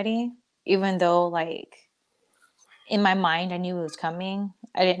knew already, even though like in my mind I knew it was coming.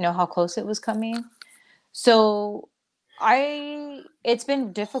 I didn't know how close it was coming. So it's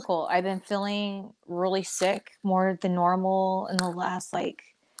been difficult. I've been feeling really sick more than normal in the last like,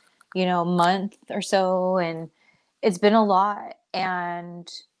 month or so, and it's been a lot.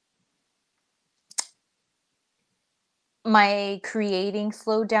 And my creating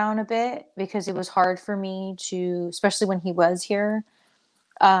slowed down a bit because it was hard for me to, especially when he was here.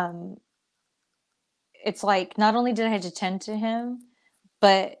 It's like not only did I have to tend to him,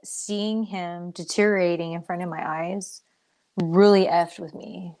 but seeing him deteriorating in front of my eyes really effed with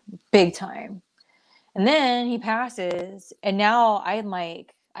me big time. And then he passes, and now I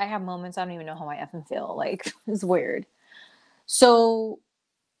have moments I don't even know how I effing feel. Like, it's weird. So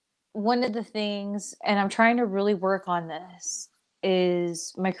one of the things, and I'm trying to really work on this,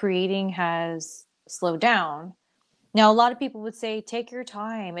 is my creating has slowed down. Now, a lot of people would say, take your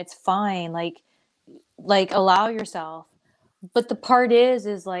time. It's fine. Like allow yourself. But the part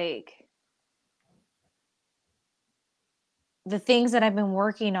is like the things that I've been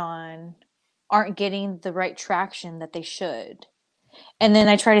working on aren't getting the right traction that they should. And then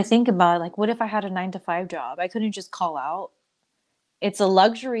I try to think about like, what if I had a 9 to 5 job? I couldn't just call out. It's a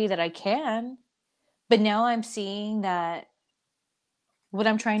luxury that I can, but now I'm seeing that what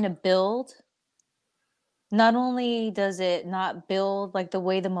I'm trying to build, not only does it not build like the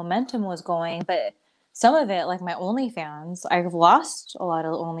way the momentum was going, but some of it, like my OnlyFans, I've lost a lot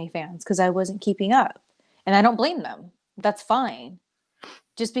of OnlyFans because I wasn't keeping up. And I don't blame them. That's fine.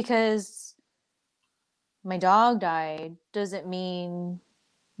 Just because my dog died doesn't mean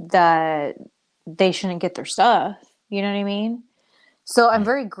that they shouldn't get their stuff. You know what I mean? So I'm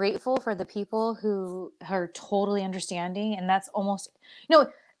very grateful for the people who are totally understanding. And that's almost,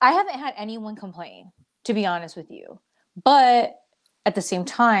 I haven't had anyone complain, to be honest with you. But at the same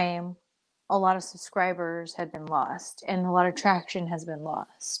time, a lot of subscribers have been lost and a lot of traction has been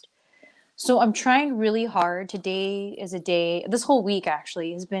lost. So I'm trying really hard. Today is a day, this whole week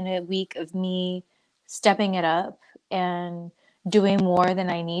actually has been a week of me stepping it up and doing more than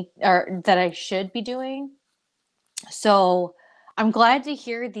I need or that I should be doing. So I'm glad to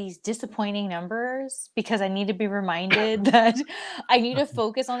hear these disappointing numbers because I need to be reminded that I need to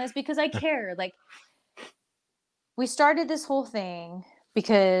focus on this because I care. Like, we started this whole thing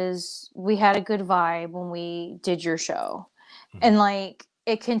because we had a good vibe when we did your show. And like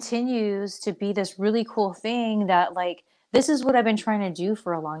it continues to be this really cool thing that like this is what I've been trying to do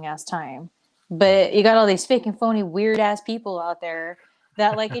for a long ass time. But you got all these fake and phony weird ass people out there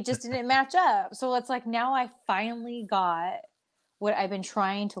that like it just didn't match up. So it's like now I finally got what I've been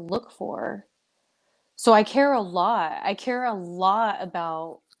trying to look for. So I care a lot. I care a lot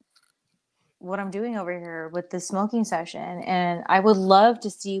about what I'm doing over here with this smoking session. And I would love to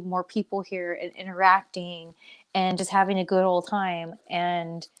see more people here and interacting and just having a good old time.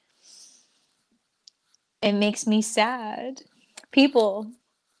 And it makes me sad. People,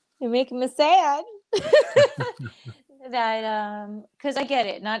 it makes me sad. That because I get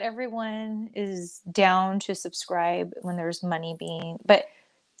it. Not everyone is down to subscribe when there's money being, but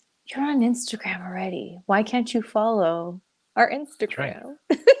you're on Instagram already. Why can't you follow our Instagram?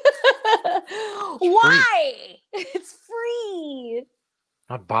 Why? It's free.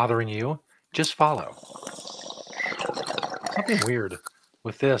 Not bothering you. Just follow. Something weird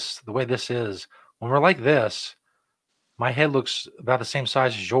with this, the way this is. When we're like this, my head looks about the same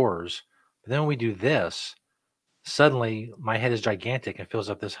size as yours. But then when we do this, suddenly my head is gigantic and fills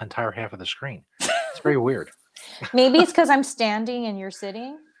up this entire half of the screen. It's very weird. Maybe it's because I'm standing and you're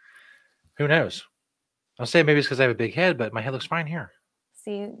sitting. Who knows? I'll say maybe it's because I have a big head, but my head looks fine here.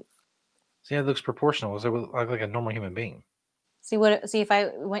 See, it looks proportional. It looks like a normal human being. see if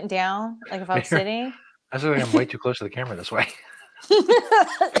I went down, like if I was sitting. I feel like I'm way too close to the camera this way.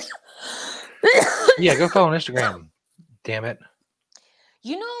 Yeah, go follow on Instagram. Damn it.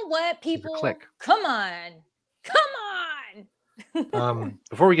 You know what, people? Click. Come on.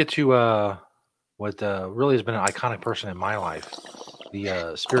 Before we get to what really has been an iconic person in my life,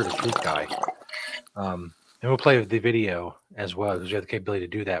 the Spirit of Truth guy. And we'll play the video as well because we have the capability to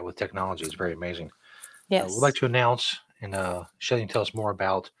do that with technology. It's very amazing. Yes. We'd like to announce, and Shelly can tell us more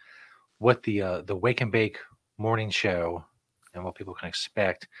about what the Wake and Bake morning show and what people can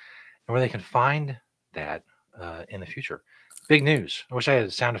expect and where they can find that in the future. Big news. I wish I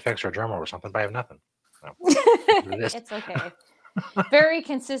had sound effects or a drum roll or something, but I have nothing. No. It's okay. Very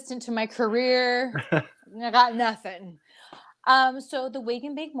consistent to my career. I got nothing. So the Wake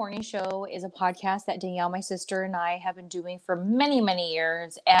and Bake Morning Show is a podcast that Danielle, my sister, and I have been doing for many, many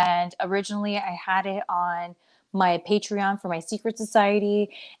years. And originally I had it on my Patreon for my secret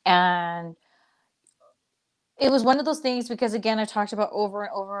society. And it was one of those things because, again, I talked about over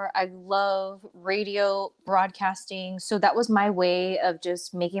and over, I love radio broadcasting. So that was my way of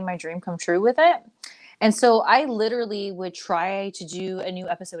just making my dream come true with it. And so I literally would try to do a new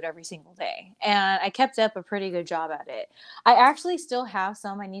episode every single day. And I kept up a pretty good job at it. I actually still have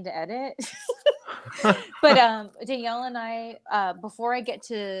some I need to edit. But Danielle and I, before I get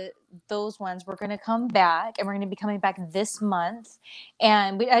to those ones, we're going to come back and we're going to be coming back this month.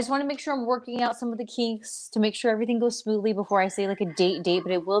 And I just want to make sure I'm working out some of the kinks to make sure everything goes smoothly before I say like a date,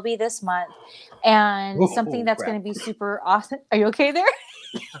 but it will be this month. And something that's going to be super awesome. Are you okay there?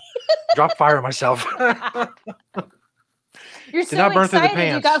 Drop fire on myself. You're so not burn excited. Through the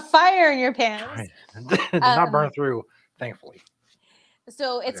pants. You got fire in your pants. Did not burn through, thankfully.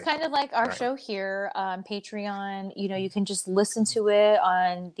 So it's kind of like our show here on Patreon. You know, you can just listen to it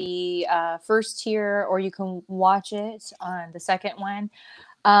on the first tier, or you can watch it on the second one.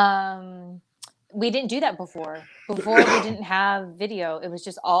 We didn't do that before. Before we didn't have video. It was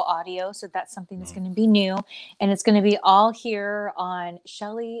just all audio. So that's something that's going to be new. And it's going to be all here on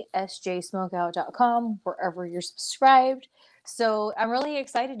Shelly SJ Smokeout.com, wherever you're subscribed. So I'm really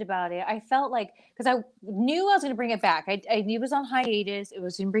excited about it. I felt like, because I knew I was going to bring it back. I knew it was on hiatus. It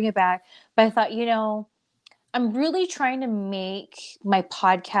was going to bring it back. But I thought, you know, I'm really trying to make my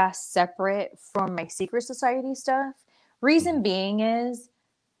podcast separate from my secret society stuff. Reason being is,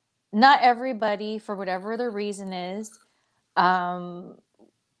 not everybody, for whatever the reason is,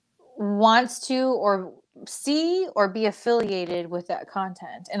 wants to or see or be affiliated with that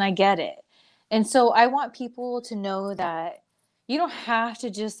content. And I get it. And so I want people to know that you don't have to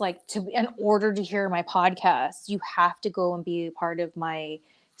just in order to hear my podcast, you have to go and be a part of my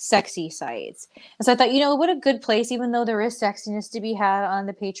sexy sites. And so I thought, you know, what a good place, even though there is sexiness to be had on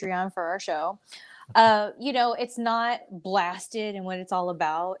the Patreon for our show. You know, it's not blasted and what it's all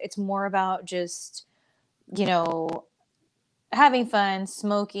about. It's more about just, you know, having fun,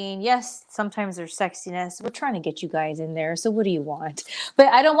 smoking. Yes, sometimes there's sexiness. We're trying to get you guys in there. So what do you want? But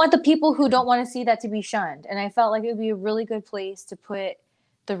I don't want the people who don't want to see that to be shunned. And I felt like it would be a really good place to put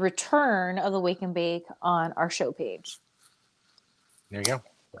the return of the Wake and Bake on our show page. There you go.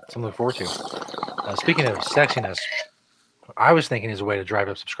 Something to look forward to. Speaking of sexiness, I was thinking is a way to drive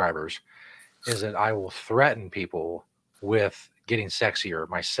up subscribers is that I will threaten people with getting sexier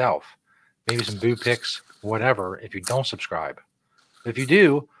myself. Maybe some boob pics, whatever, if you don't subscribe. But if you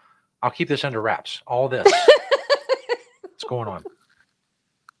do, I'll keep this under wraps. All this. What's going on?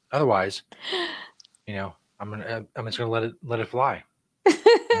 Otherwise, I'm just gonna let it fly. And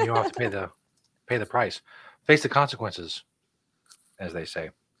you don't have to pay the price. Face the consequences, as they say.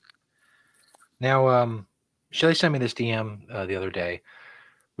 Now, Shelly sent me this DM the other day.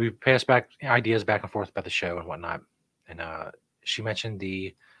 We passed back ideas back and forth about the show and whatnot, and she mentioned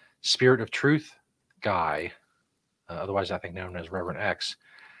the Spirit of Truth guy, otherwise I think known as Reverend X.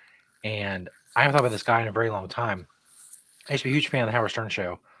 And I haven't thought about this guy in a very long time. I used to be a huge fan of the Howard Stern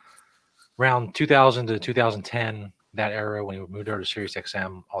show. Around 2000 to 2010, that era when he moved over to Sirius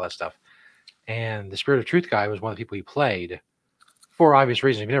XM, all that stuff. And the Spirit of Truth guy was one of the people he played for obvious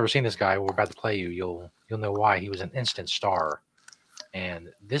reasons. If you've never seen this guy, we're about to play you. You'll know why. He was an instant star. And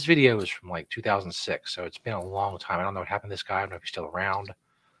this video is from like 2006, so it's been a long time. I don't know what happened to this guy. I don't know if he's still around.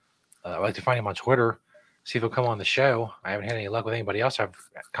 I'd like to find him on Twitter, see if he'll come on the show. I haven't had any luck with anybody else I've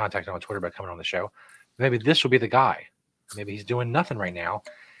contacted on Twitter about coming on the show. Maybe this will be the guy. Maybe he's doing nothing right now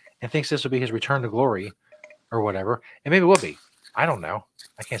and thinks this will be his return to glory or whatever. And maybe it will be. I don't know.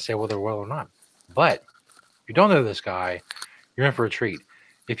 I can't say whether it will or not. But if you don't know this guy, you're in for a treat.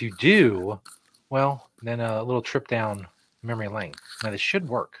 If you do, well, then a little trip down memory lane. Now, this should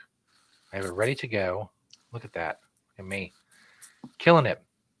work. I have it ready to go. Look at that. Look at me. Killing it.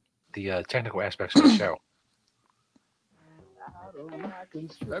 The technical aspects of the show.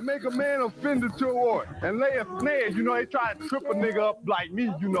 That make a man offended toward and lay a snare. You know, they try to trip a nigga up like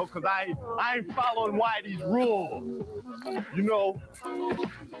me, you know, because I ain't following Whitey's rules. You know.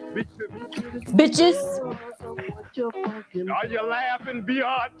 Bitches. Are you laughing,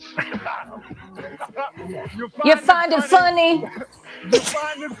 biatch? You find it funny. You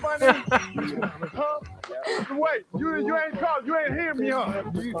find it funny? Huh? Wait, you ain't called, you ain't hear me, huh?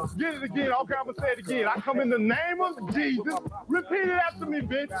 Get it again. Okay, I'm gonna say it again. I come in the name of Jesus. Repeat it after me,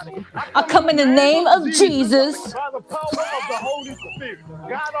 bitch. I come in the name of Jesus. By the power of the Holy Spirit.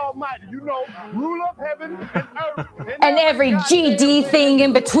 God Almighty, you know, rule of heaven and earth. And every GD thing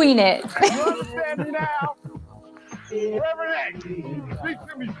in between it. You understand me now? Reverend X, speak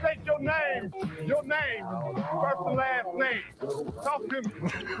to me. State your name. Your name. First and last name. Talk to me.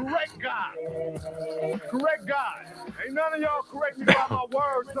 Correct God. Correct God. Ain't none of y'all correct me by my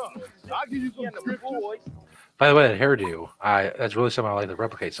words, huh? I'll give you some scriptures. By the way, that hairdo, that's really something I'd like to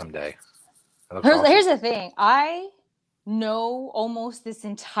replicate someday. Here's the thing. I know almost this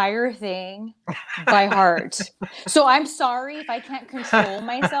entire thing by heart. So I'm sorry if I can't control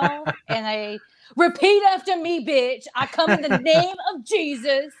myself and I repeat after me, bitch. I come in the name of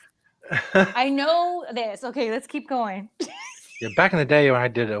Jesus. I know this. Okay, let's keep going. Yeah, back in the day when I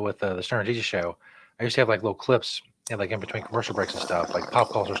did it with the Stern Jesus show, I used to have like little clips, like in between commercial breaks and stuff, like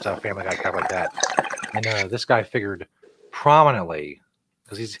pop culture stuff, Family Guy, stuff like that. And this guy figured prominently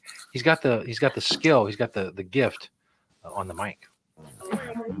because he's got the skill, he's got the gift on the mic.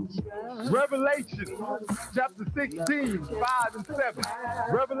 Revelation chapter 16, 5 and 7.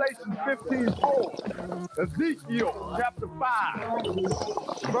 Revelation 15, 4. Ezekiel chapter 5,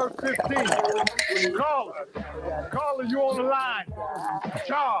 verse 15. Caller, you on the line.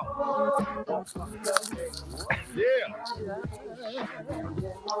 Charles. Yeah.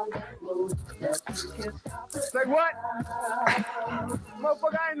 Say what?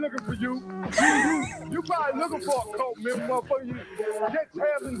 Motherfucker, I ain't looking for you. You probably looking for a cult member, motherfucker. You get to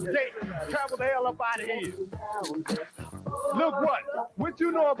heaven's gate, travel the hell up out of here. Look what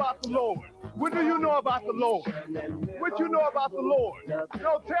you know about the Lord? What do you know about the Lord? What you know about the Lord? No,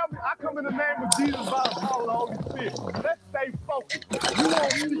 tell me, I come in the name of Jesus by the power of the Holy Spirit. Let's stay focused. You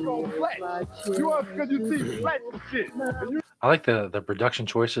won't speak on flesh. You want because you see flesh and shit. I like the production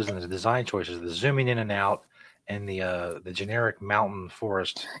choices and the design choices, the zooming in and out, and the generic mountain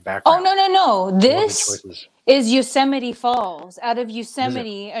forest background. Oh no! This is Yosemite Falls, out of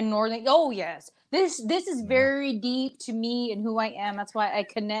Yosemite and northern. Oh yes, this is very deep to me and who I am. That's why I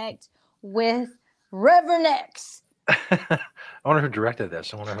connect with Reverend X. I wonder who directed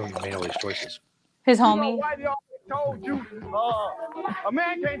this. I wonder who made all these choices. His homie. Told you, a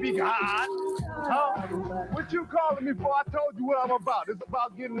man can't be God. Huh? What you calling me for? I told you what I'm about. It's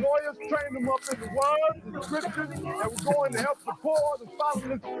about getting lawyers, training them up in the word, the scriptures, and we're going to help the poor, the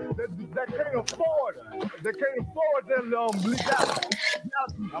fatherless that can't afford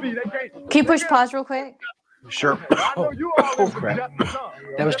Can you push pause real quick? Sure. Oh crap.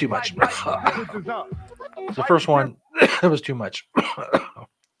 That was too much. The first one, that was too much.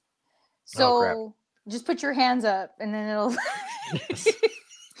 So just put your hands up and then it'll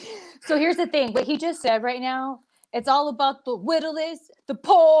So here's the thing. What he just said right now, it's all about the widows, the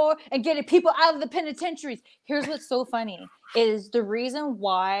poor, and getting people out of the penitentiaries. Here's what's so funny is the reason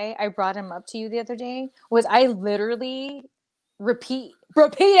why I brought him up to you the other day was I literally repeat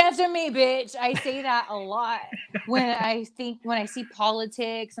after me, bitch. I say that a lot when I see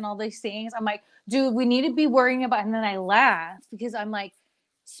politics and all these things. I'm like, dude, we need to be worrying about, and then I laugh because I'm like,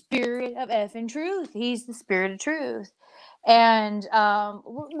 spirit of effing truth. He's the spirit of truth. And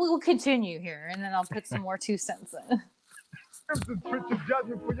we'll continue here, and then I'll put some more 2 cents in. Put your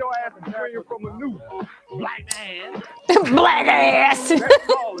judgment for your ass and bring it from a new black ass. Black ass. Let's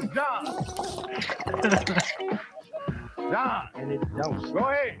call it John. John. And it don't. Go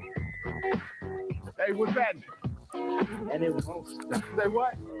ahead. Hey, what's happening? And it won't stop. Say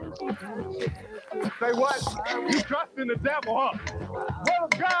what? Say what? You trust in the devil, huh? Well,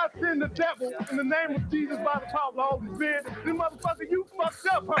 if God send the devil in the name of Jesus by the power of the Holy Spirit, then motherfucker, you fucked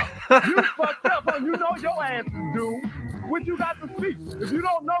up, huh? You fucked up, huh? You know your ass is doomed. What you got to speak? If you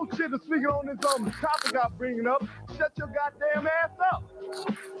don't know shit to speak on this topic I'm bringing up, shut your goddamn ass up.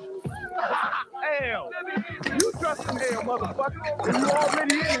 Hell, you trust in hell, motherfucker. You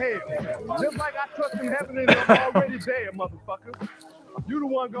already in hell. Just like I trust in heaven and I'm already there, motherfucker. You the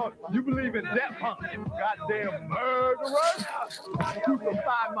one going, you believe in death, huh? Goddamn murderer. You can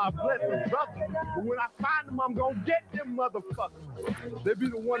find my blessed brother. But when I find them, I'm gonna get them motherfuckers. They be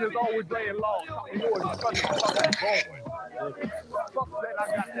the one that's always laying low. Talking more than fucking going. Fuck that, I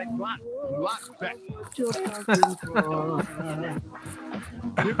got that Glock back.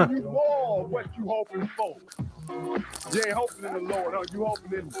 Give me more of what you hoping for. You ain't hoping in the Lord, huh? You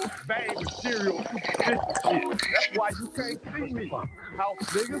hoping in vain material superficial shit. That's why you can't see me, house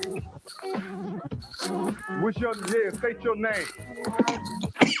niggas. What's your, state your name.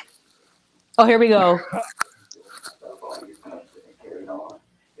 Oh, here we go.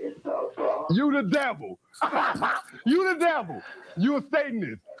 You the devil. You the devil. You a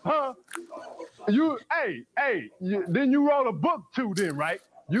Satanist, huh? Then you wrote a book too then, right?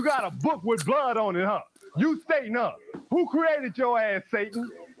 You got a book with blood on it, huh? You Satan, huh? Who created your ass,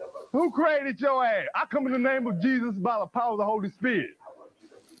 Satan? Who created your ass? I come in the name of Jesus by the power of the Holy Spirit.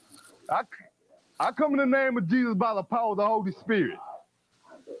 I come in the name of Jesus by the power of the Holy Spirit.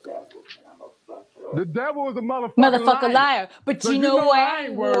 The devil is a motherfucking liar. But So you know what? I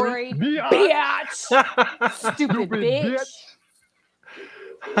ain't worried. Bitch. Stupid bitch.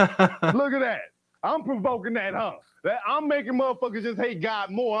 Look at that. I'm provoking that, huh? I'm making motherfuckers just hate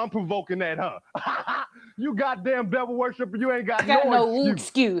God more. I'm provoking that, huh? You goddamn devil worshiper, you ain't got no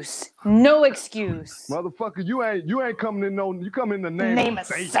excuse. No excuse. Motherfucker, you ain't coming in you come in the name of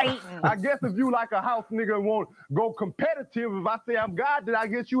Satan. I guess if you like a house nigga and want to go competitive, if I say I'm God, then I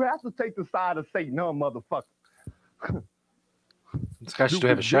guess you have to take the side of Satan, huh, motherfucker? This guy should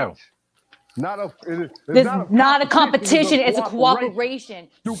have a show. It's not a competition, it's a cooperation.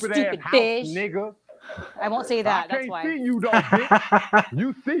 Stupid ass bitch. Nigga. I won't say that. That's why. I can't see you though, bitch.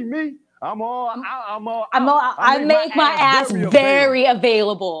 You see me? I make my ass very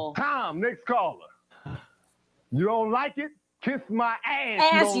available. Tom, next caller. You don't like it? Kiss my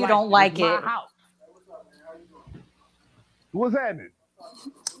ass. You don't like it. My house. What's happening?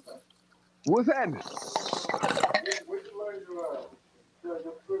 What's happening?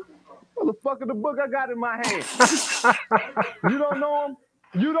 Motherfucker, the book I got in my hand. You don't know him?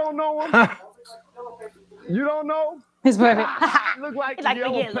 You don't know him? You don't know? His perfect. Look like the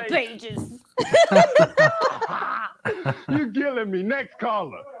yellow pages. You killing me. Next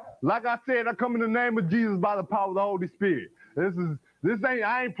caller. Like I said, I come in the name of Jesus by the power of the Holy Spirit.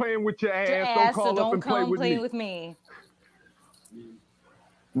 I ain't playing with your ass. Don't play with me.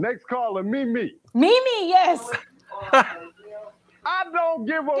 Next caller, Mimi. Mimi, yes. I don't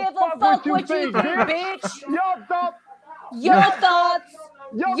give a fuck what you think, bitch. Your thoughts. Your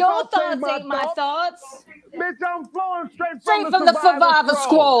thoughts ain't my thoughts. Bitch, I'm flowing straight from the Survivor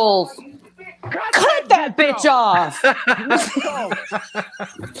Scrolls. Cut that bitch off.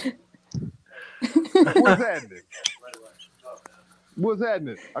 What's happening? What's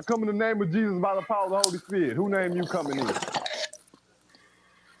happening? I come in the name of Jesus by the power of the Holy Spirit. Who name you coming in?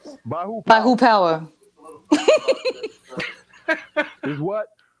 By who power? By who power? Is what?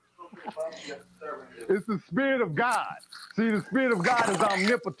 It's the Spirit of God. See, the Spirit of God is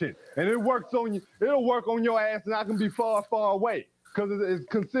omnipotent, and it works on you. It'll work on your ass, and I can be far, far away because it's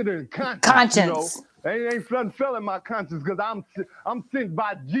considered conscience. You know? Ain't nothing failing my conscience because I'm sent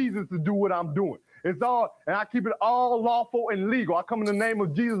by Jesus to do what I'm doing. It's all, and I keep it all lawful and legal. I come in the name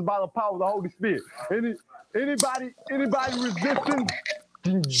of Jesus by the power of the Holy Spirit. Anybody resisting?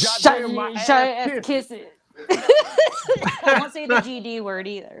 Goddamn, my ass kiss it. I won't say the GD word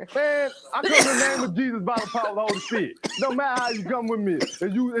either. Man, I come in the name of Jesus by the power of the Holy Spirit. No matter how you come with me.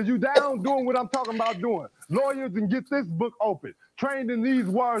 If you down doing what I'm talking about doing, lawyers and get this book open. Trained in these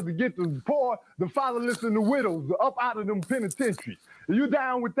words to get the poor, the fatherless, and the widows up out of them penitentiaries. If you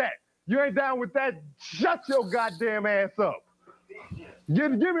down with that, you ain't down with that, shut your goddamn ass up.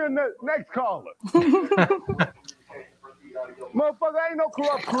 Give me a next caller. Motherfucker, ain't no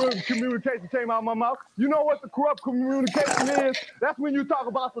corrupt communication came out of my mouth. You know what the corrupt communication is? That's when you talk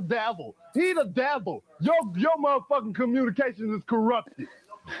about the devil. He the devil. Your motherfucking communication is corrupted.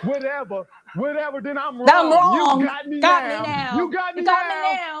 Whatever, then I'm wrong. I'm wrong. You got me now. You got me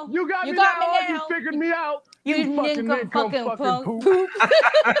now. You got me now. You figured me out. You fucking poop.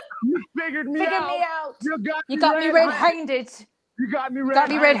 You figured me out. You got me red-handed. You got me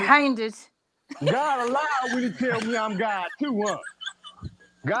red-handed. God a liar when he tell me I'm God too, huh?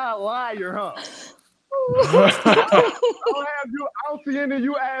 God a liar, huh? I don't see any of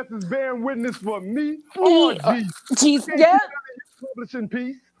you asses bearing witness for me or Jesus. Yeah. Publishing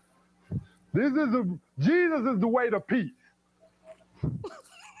peace. Jesus is the way to peace.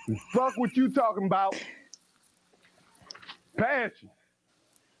 Fuck what you talking about. Passion.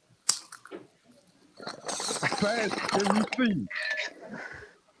 Can you see?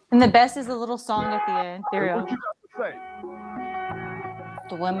 And the best is the little song at the end. There you What go. you got to say?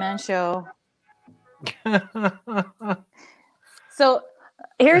 The one-man show. So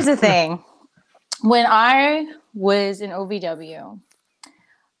here's the thing. When I was in OVW,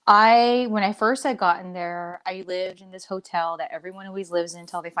 when I first had gotten there, I lived in this hotel that everyone always lives in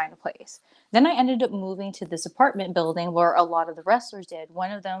until they find a place. Then I ended up moving to this apartment building where a lot of the wrestlers did.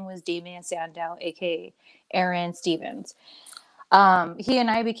 One of them was Damian Sandow, aka Aaron Stevens. He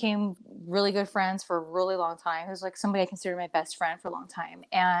and I became really good friends for a really long time. He was like somebody I considered my best friend for a long time.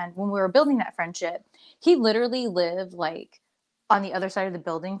 And when we were building that friendship, he literally lived like on the other side of the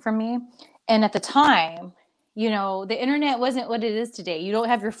building from me. And at the time, you know, the internet wasn't what it is today. You don't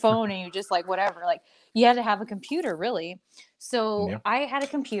have your phone and you just like whatever. Like you had to have a computer, really. So I had a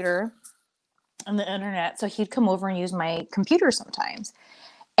computer and the internet. So he'd come over and use my computer sometimes.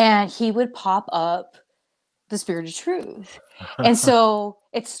 And he would pop up the Spirit of Truth. And so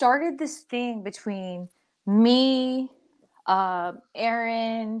it started this thing between me,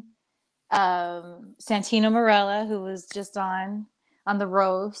 Aaron, Santino Marella, who was just on the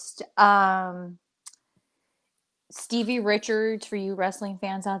roast, Stevie Richards, for you wrestling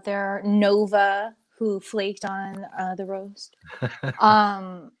fans out there, Nova, who flaked on the roast,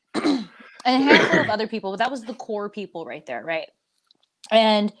 and a handful of other people, but that was the core people right there, right?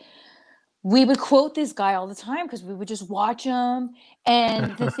 And we would quote this guy all the time because we would just watch him.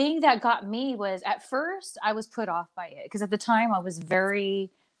 And the thing that got me was, at first I was put off by it because at the time I was very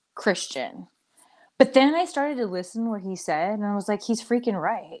Christian. But then I started to listen to what he said and I was like, he's freaking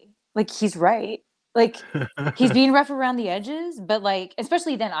right. Like, he's right. Like, he's being rough around the edges, but like,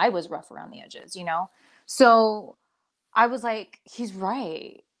 especially then I was rough around the edges, you know? So I was like, he's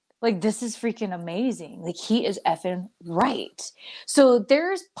right. Like, this is freaking amazing. Like, he is effing right. So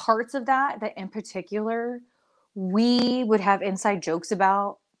there's parts of that in particular we would have inside jokes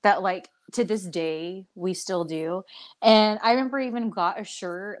about that, like, to this day we still do. And I remember even got a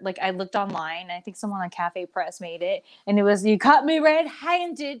shirt, like I looked online, I think someone on Cafe Press made it, and it was, "You caught me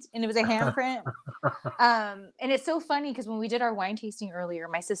red-handed," and it was a handprint. And it's so funny because when we did our wine tasting earlier,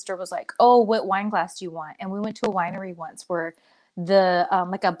 my sister was like, "Oh, what wine glass do you want?" And we went to a winery once where the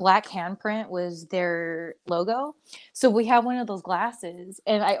like a black handprint was their logo. So we have one of those glasses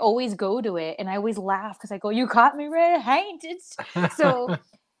and I always go to it and I always laugh because I go, "You caught me red-handed." So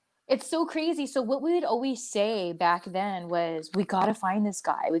it's so crazy. So what we would always say back then was, we got to find this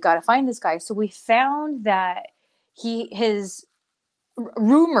guy. We got to find this guy. So we found that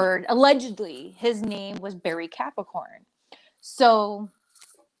rumored, allegedly, his name was Barry Capricorn. So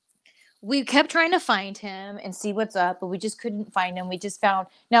we kept trying to find him and see what's up, but we just couldn't find him. We just found,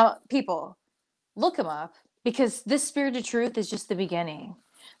 now people, look him up, because this Spirit of Truth is just the beginning.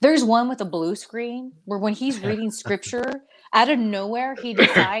 There's one with a blue screen where when he's reading scripture, out of nowhere, he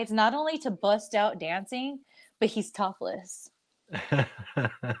decides not only to bust out dancing, but he's topless.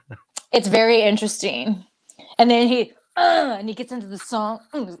 It's very interesting. And then he gets into the song.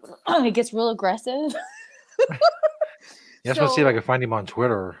 He gets real aggressive. Yes, let's see if I can find him on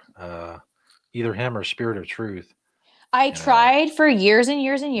Twitter. Either him or Spirit of Truth. I tried for years and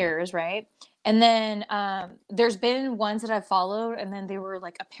years and years, right? And then there's been ones that I've followed, and then they were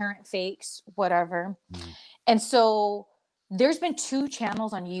like apparent fakes, whatever. And so there's been 2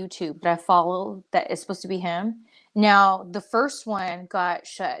 channels on YouTube that I follow that is supposed to be him. Now, the first one got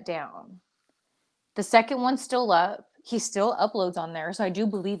shut down. The second one's still up. He still uploads on there, so I do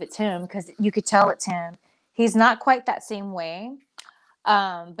believe it's him because you could tell it's him. He's not quite that same way,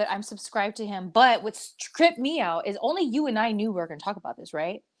 but I'm subscribed to him. But what tripped me out is only you and I knew we were going to talk about this,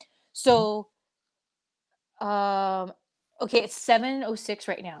 right? So, okay, it's 7:06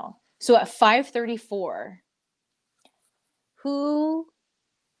 right now. So at 5:34, who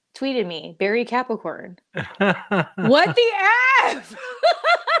tweeted me? Barry Capricorn. What the F?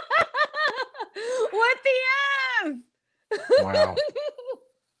 What the F? Wow.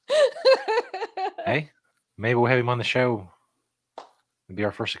 Hey, maybe we'll have him on the show. It'll be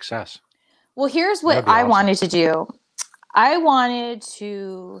our first success. Well, here's what That'd be I awesome. wanted to do. I wanted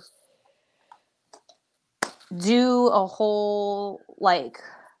to do a whole like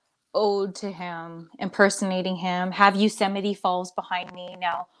ode to him, impersonating him, have Yosemite Falls behind me.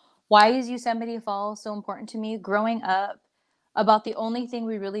 Now, why is Yosemite Falls so important to me? Growing up, about the only thing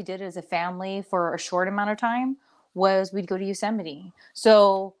we really did as a family for a short amount of time was we'd go to Yosemite.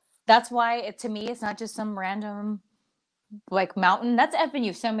 So that's why to me, it's not just some random like mountain. That's effing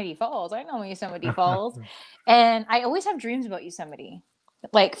Yosemite Falls. I know Yosemite Falls. And I always have dreams about Yosemite.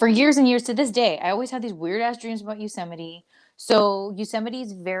 Like for years and years to this day, I always have these weird ass dreams about Yosemite. So Yosemite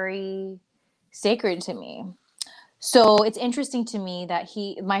is very sacred to me. So it's interesting to me that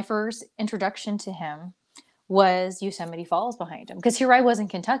my first introduction to him was Yosemite Falls behind him. Because here I was in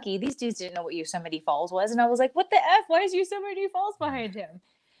Kentucky. These dudes didn't know what Yosemite Falls was. And I was like, what the F? Why is Yosemite Falls behind him?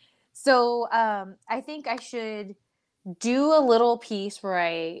 So I think I should do a little piece where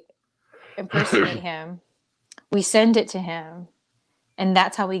I impersonate him. We send it to him. And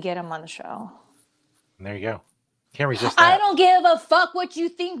that's how we get him on the show. There you go. Can't resist that. I don't give a fuck what you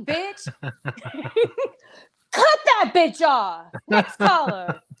think, bitch. Cut that bitch off. Next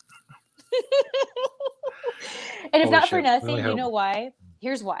caller. And if Holy not for shit. nothing, Really you hope. know why?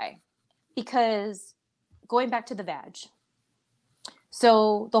 Here's why. Because going back to the vag.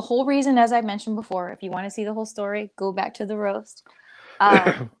 So the whole reason, as I mentioned before, if you want to see the whole story, go back to the roast.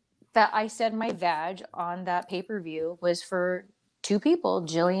 That I said my vag on that pay-per-view was for two people,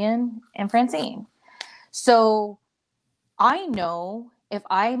 Jillian and Francine. So I know if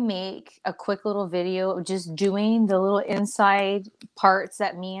I make a quick little video of just doing the little inside parts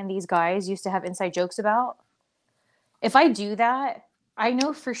that me and these guys used to have inside jokes about, if I do that, I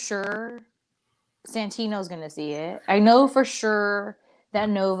know for sure Santino's going to see it. I know for sure that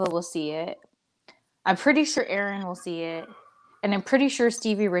Nova will see it. I'm pretty sure Aaron will see it. And I'm pretty sure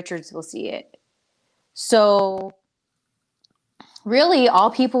Stevie Richards will see it. So really,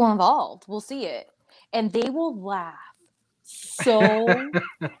 all people involved will see it. And they will laugh so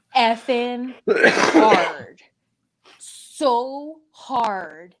effing hard. So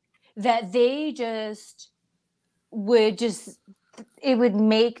hard that they it would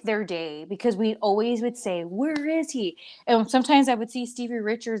make their day because we always would say, where is he? And sometimes I would see Stevie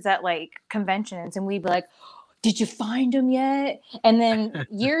Richards at like conventions and we'd be like, did you find him yet? And then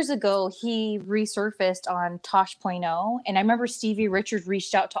years ago, he resurfaced on Tosh.0. And I remember Stevie Richards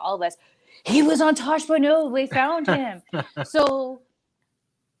reached out to all of us. He was on Tosh.0. We found him. So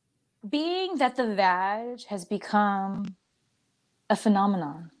being that the vag has become a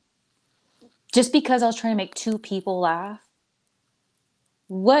phenomenon, just because I was trying to make two people laugh,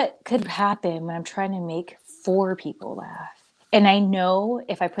 what could happen when I'm trying to make four people laugh? And I know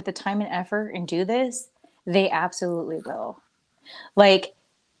if I put the time and effort and do this, they absolutely will. Like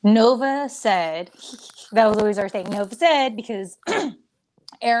Nova said, that was always our thing. Nova said, because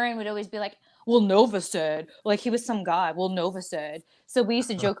Aaron would always be like, well, Nova said, like he was some guy. Well, Nova said. So we used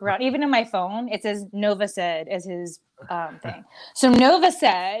to joke around. Even in my phone, it says Nova said as his thing. So Nova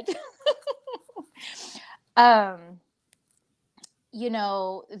said, you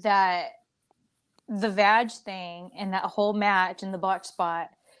know, that the vag thing and that whole match in the botch spot,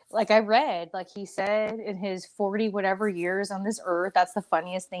 like I read, like he said in his 40 whatever years on this earth, that's the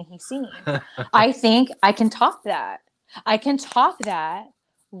funniest thing he's seen. I think I can top that. I can top that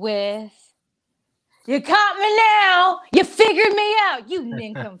with, you caught me now. You figured me out. You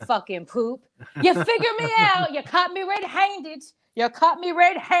nincom fucking poop. You figured me out. You caught me red-handed. You caught me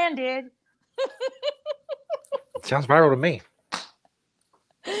red-handed. Sounds viral to me.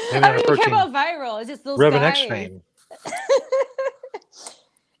 I don't even care about viral. It's just those Reverend guys. X fame.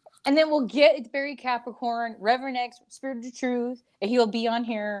 And then we'll get Barry Capricorn, Reverend X, Spirit of Truth, and he'll be on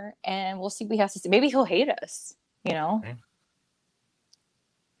here, and we'll see what he has to say. Maybe he'll hate us, you know? Okay.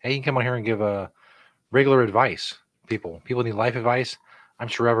 Hey, you can come on here and give regular advice. People need life advice. I'm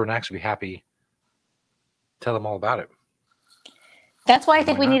sure Reverend X would be happy to tell them all about it. That's why I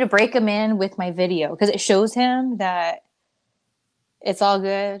think we need to break him in with my video, because it shows him that it's all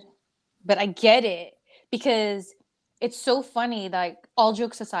good. but I get it because it's so funny. Like, all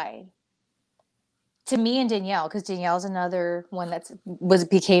jokes aside, to me and Danielle, because Danielle's another one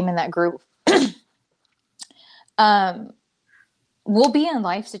became in that group. um, we'll be in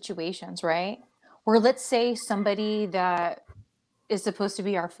life situations, right? Where let's say somebody that is supposed to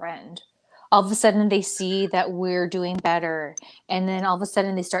be our friend, all of a sudden they see that we're doing better, and then all of a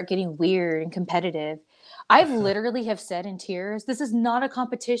sudden they start getting weird and competitive. I've literally have said in tears, this is not a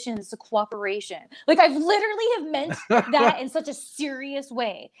competition, it's a cooperation. Like, I've literally have meant that in such a serious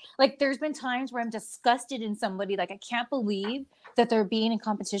way. Like, there's been times where I'm disgusted in somebody, like, I can't believe that they're being in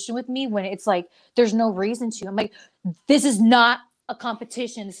competition with me, when it's like there's no reason to. I'm like, this is not a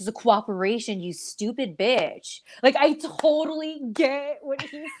competition, this is a cooperation, you stupid bitch. Like, I totally get what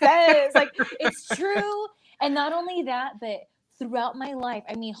he says. Like, it's true. And not only that, but throughout my life,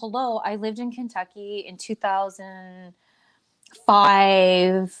 I mean, hello, I lived in Kentucky in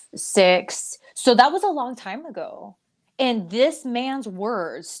 2005, 6. So that was a long time ago. And this man's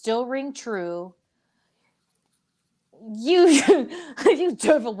words still ring true. You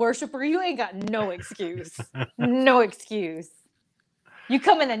devil worshiper, you ain't got no excuse. No excuse. You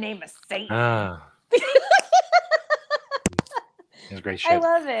come in the name of Satan. It's great shit. I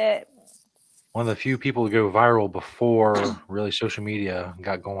love it. One of the few people to go viral before really social media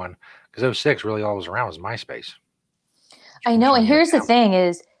got going. Because 06 really all was around was MySpace. I know. And here's the thing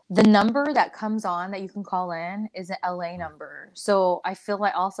is, the number that comes on that you can call in is an LA number. So I feel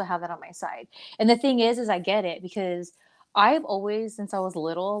like I also have that on my side. And the thing is I get it, because I've always, since I was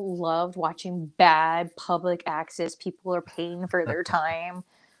little, loved watching bad public access. People are paying for their time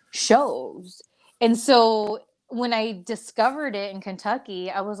shows. And so when I discovered it in Kentucky,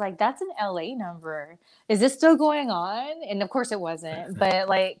 I was like, that's an LA number. Is this still going on? And of course it wasn't. But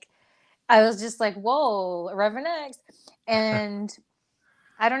like, I was just like, whoa, Reverend X. And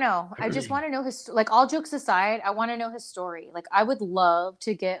I don't know. I just want to know his, like, all jokes aside, I want to know his story. Like, I would love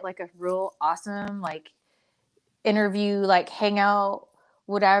to get like a real awesome, like, interview, like, hangout,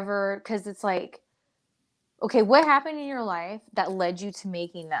 whatever. Cause it's like, okay, what happened in your life that led you to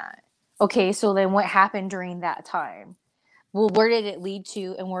making that? Okay, so then what happened during that time? Well, where did it lead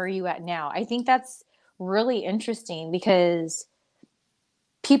to, and where are you at now? I think that's really interesting, because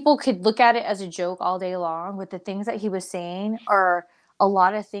people could look at it as a joke all day long, but the things that he was saying are a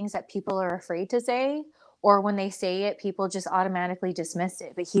lot of things that people are afraid to say, or when they say it, people just automatically dismiss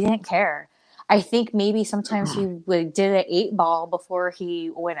it. But he didn't care. I think maybe sometimes he did an 8-ball before he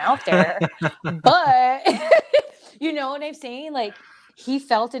went out there, but you know what I'm saying? Like, he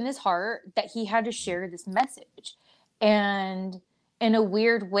felt in his heart that he had to share this message. And in a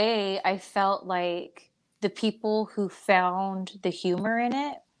weird way, I felt like the people who found the humor in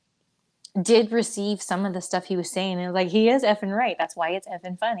it did receive some of the stuff he was saying. And like, he is effing right. That's why it's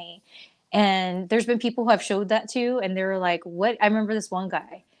effing funny. And there's been people who have showed that too. And they were like, what? I remember this one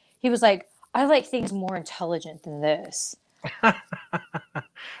guy. He was like, I like things more intelligent than this. Oh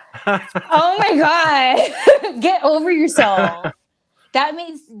my God. Get over yourself. That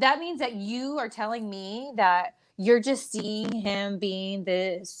means that you are telling me that you're just seeing him being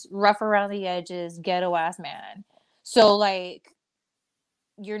this rough around the edges, ghetto ass man. So like,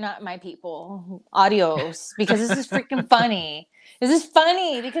 you're not my people. Adios. Because this is freaking funny. This is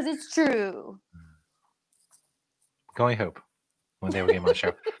funny because it's true. Can only hope one day we'll get him on the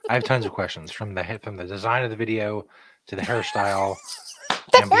show. I have tons of questions, from the design of the video to the hairstyle.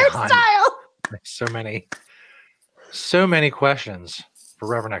 The hairstyle. So many questions for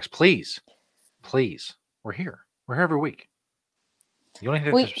Reverend X. Please, we're here. We're here every week. You don't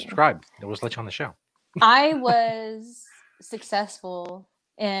have to subscribe. We'll just let you on the show. I was successful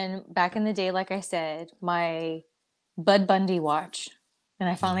back in the day, like I said, my Bud Bundy watch, and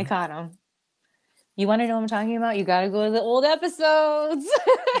I finally caught him. You want to know what I'm talking about? You got to go to the old episodes.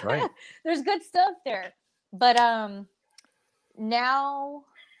 Right. There's good stuff there. But now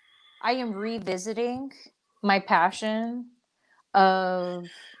I am revisiting my passion of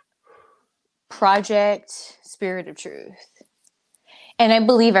Project Spirit of Truth. And I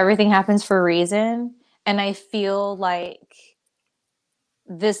believe everything happens for a reason. And I feel like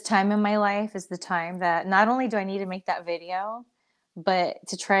this time in my life is the time that not only do I need to make that video, but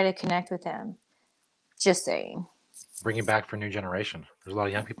to try to connect with him. Just saying. Bring it back for a new generation. There's a lot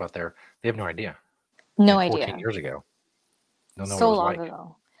of young people out there. They have no idea. No like idea. 14 years ago. Don't know so what it was long like.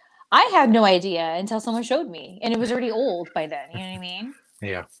 ago. I had no idea until someone showed me. And it was already old by then. You know what I mean?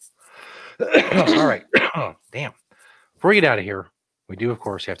 Yeah. All right. Damn. Before we get out of here, we do, of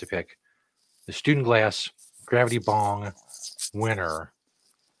course, have to pick the Student Glass Gravity Bong winner.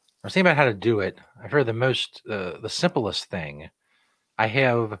 I was thinking about how to do it. I've heard the simplest thing. I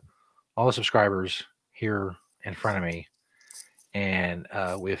have all the subscribers here in front of me. And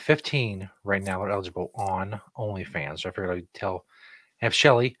we have 15 right now that are eligible on OnlyFans. So I figured I'd have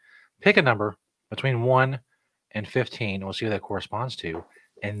Shelly pick a number between 1 and 15. We'll see what that corresponds to.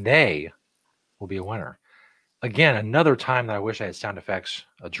 And they will be a winner. Again, another time that I wish I had sound effects,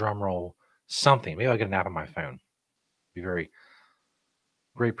 a drum roll, something. Maybe I'll get an app on my phone. Be very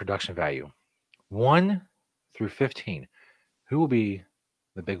great production value. 1 through 15. Who will be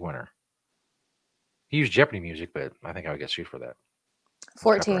the big winner? He used Jeopardy music, but I think I would get sued for that.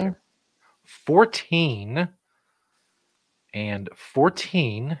 14. 14. And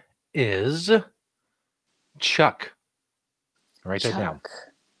 14 is Chuck. Write that down.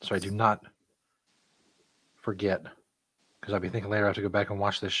 So I do not forget. Because I'll be thinking later I have to go back and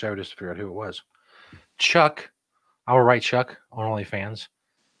watch this show just to figure out who it was. Chuck. I will write Chuck on OnlyFans.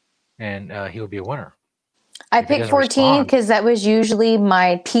 And he will be a winner. I picked 14 because that was usually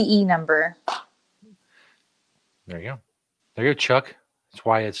my PE number. There you go. There you go, Chuck. That's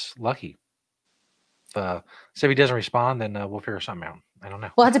why it's lucky. So if he doesn't respond, then we'll figure something out. I don't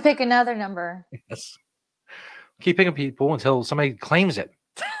know. We'll have to pick another number. Yes. Keep picking people until somebody claims it.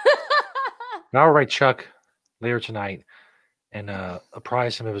 I'll write Chuck later tonight and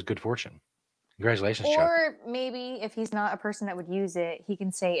apprise him of his good fortune. Congratulations, Chuck. Or maybe if he's not a person that would use it, he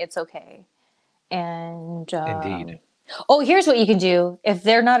can say it's okay. And Indeed. Oh, here's what you can do. If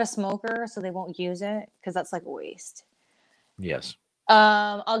they're not a smoker, so they won't use it, because that's like a waste. Yes.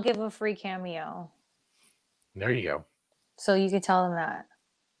 I'll give a free cameo. There you go. So you can tell them that.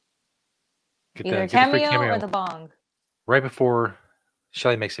 Get Either get the free cameo or the bong. Right before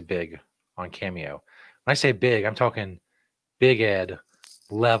Shelly makes it big on Cameo. When I say big, I'm talking Big Ed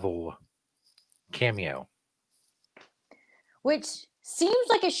level Cameo. Which seems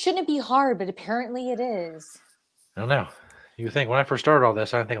like it shouldn't be hard, but apparently it is. I don't know. You would think when I first started all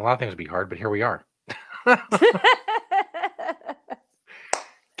this, I didn't think a lot of things would be hard, but here we are.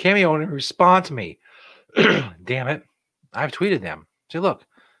 Cameo won't respond to me. Damn it. I've tweeted them. Say, look,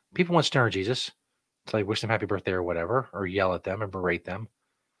 people want Stoner Jesus. So I wish them happy birthday or whatever, or yell at them and berate them.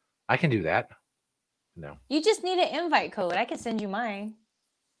 I can do that. No. You just need an invite code. I can send you mine.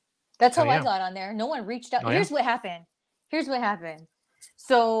 That's how I got on there. No one reached out. Here's what happened.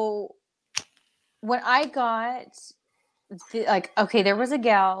 So when I got there was a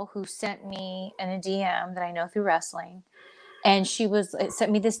gal who sent me in a DM that I know through wrestling. And it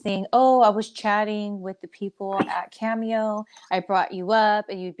sent me this thing. Oh, I was chatting with the people at Cameo. I brought you up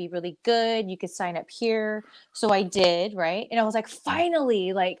and you'd be really good. You could sign up here. So I did, right? And I was like,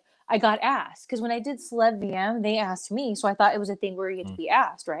 finally, I got asked. Because when I did Celeb VM, they asked me. So I thought it was a thing where you get to be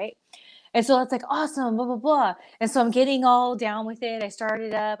asked, right? And so it's like, awesome, blah, blah, blah. And so I'm getting all down with it. I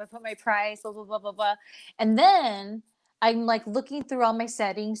started up. I put my price, blah, blah, blah, blah, blah. And then I'm looking through all my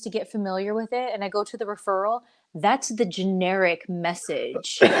settings to get familiar with it. And I go to the referral. That's the generic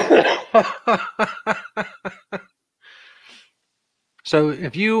message. So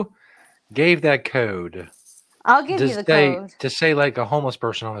if you gave that code, I'll give you the code. To say a homeless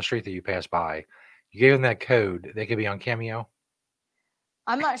person on the street that you pass by, you gave them that code, they could be on Cameo?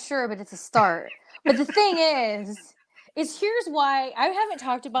 I'm not sure, but it's a start. But the thing is here's why I haven't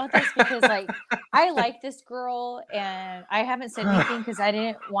talked about this because I like this girl and I haven't said anything because I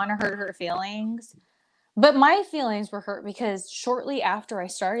didn't want to hurt her feelings. But my feelings were hurt because shortly after I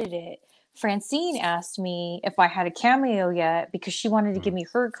started it, Francine asked me if I had a Cameo yet because she wanted to give me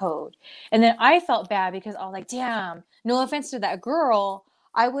her code. And then I felt bad because I was like, damn, no offense to that girl.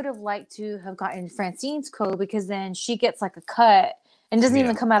 I would have liked to have gotten Francine's code because then she gets a cut and doesn't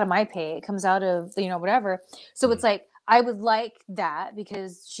even come out of my pay. It comes out of, whatever. So it's I would like that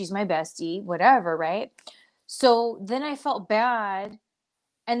because she's my bestie, whatever, right? So then I felt bad.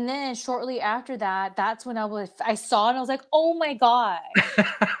 And then shortly after that, that's when I saw it and I was like, oh my God.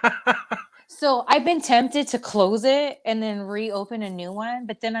 So I've been tempted to close it and then reopen a new one.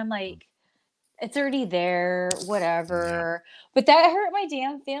 But then I'm like, it's already there, whatever. Yeah. But that hurt my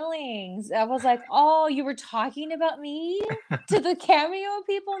damn feelings. I was like, oh, you were talking about me to the Cameo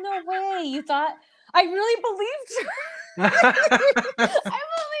people? No way. You thought I really believed her. I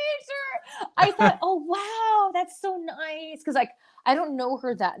believed her. I thought, oh, wow, that's so nice. Because I don't know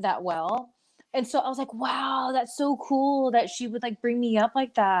her that well. And so I was like, wow, that's so cool that she would bring me up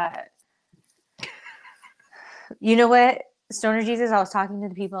like that. You know what? Stoner Jesus, I was talking to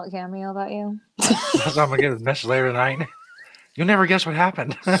the people at Cameo about you. That's why I'm going to get a message later tonight. You'll never guess what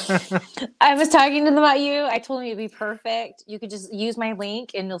happened. I was talking to them about you. I told them you'd be perfect. You could just use my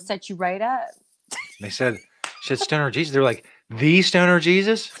link and it'll set you right up. They said Stoner Jesus. They're like, the Stoner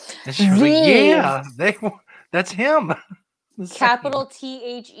Jesus? And she was like, yeah, that's him. Capital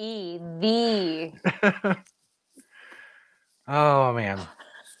THE. The. Oh man.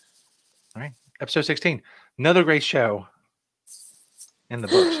 All right. Episode 16. Another great show in the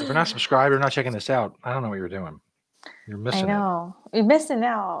books. If you're not subscribed or not checking this out, I don't know what you're doing. You're I missing it. know. You're missing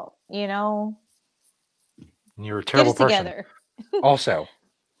out, you know? And you're a Get terrible it person. together. Also,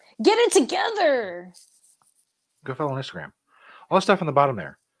 Get it together. go follow on Instagram. All the stuff on the bottom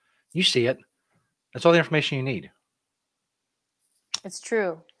there. You see it. That's all the information you need. It's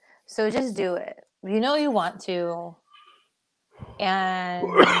true. So just do it. You know you want to. And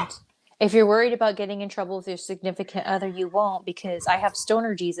if you're worried about getting in trouble with your significant other, you won't, because I have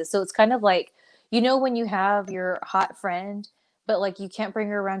stoner Jesus. So it's kind of like, you know, when you have your hot friend, but like you can't bring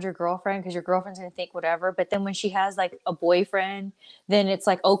her around your girlfriend because your girlfriend's going to think whatever. But then when she has like a boyfriend, then it's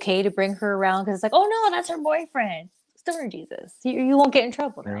like okay to bring her around because it's like, oh no, that's her boyfriend. Stoner Jesus. You won't get in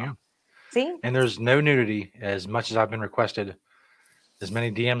trouble There you now. go. See? And there's no nudity as much as I've been requested, as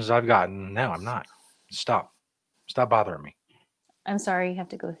many DMs as I've gotten. No, I'm not. Stop. Stop bothering me. I'm sorry you have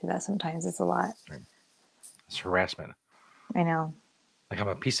to go through that sometimes. It's a lot. It's harassment. I know. Like I'm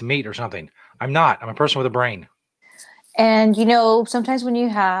a piece of meat or something. I'm not. I'm a person with a brain. And, you know, sometimes when you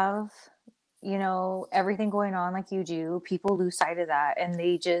have, you know, everything going on like you do, people lose sight of that and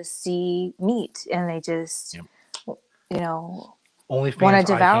they just see meat and they just, you know, want to OnlyFans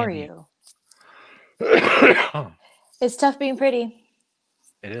devour eye you. candy. It's tough being pretty.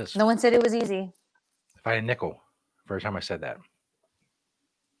 It is. No one said it was easy. If I had a nickel for every time I said that,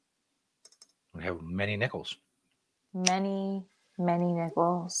 we have many nickels. Many, many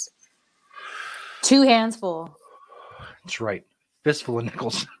nickels. 2 hands full. That's right. Fistful of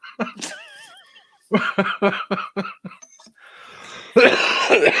nickels.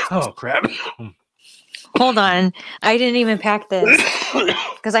 Oh, crap. Hold on. I didn't even pack this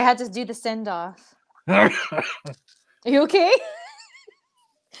because I had to do the send off. Are you okay?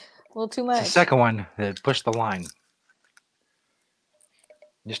 A little too much. It's the second one that pushed the line.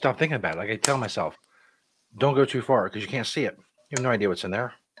 You stop thinking about it. Like I tell myself, don't go too far because you can't see it. You have no idea what's in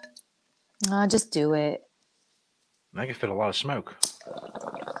there. Just do it. I can fit a lot of smoke.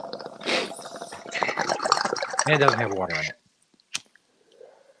 And it doesn't have water in it.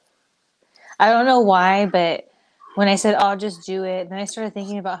 I don't know why, but when I said I'll just do it, then I started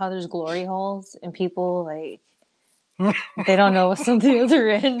thinking about how there's glory holes and people like they don't know what's on the other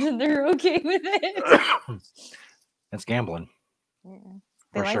end and they're okay with it. That's gambling. Yeah,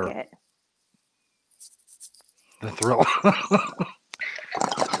 they For like sure. it. The thrill.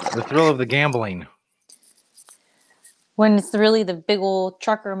 The thrill of the gambling. When it's really the big old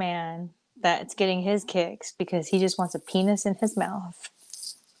trucker man that's getting his kicks because he just wants a penis in his mouth.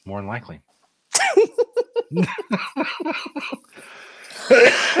 More than likely. Oh.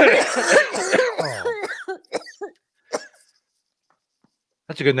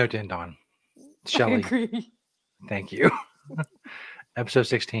 That's a good note to end on. Shelly, thank you. Episode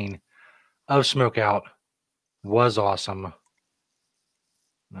 16 of Smokeout was awesome.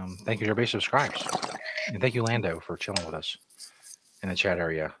 Thank you to everybody who subscribes. And thank you, Lando, for chilling with us in the chat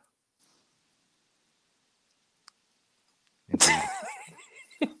area. Indeed.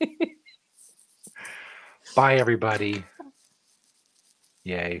 Bye, everybody.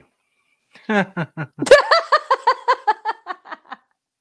 Yay.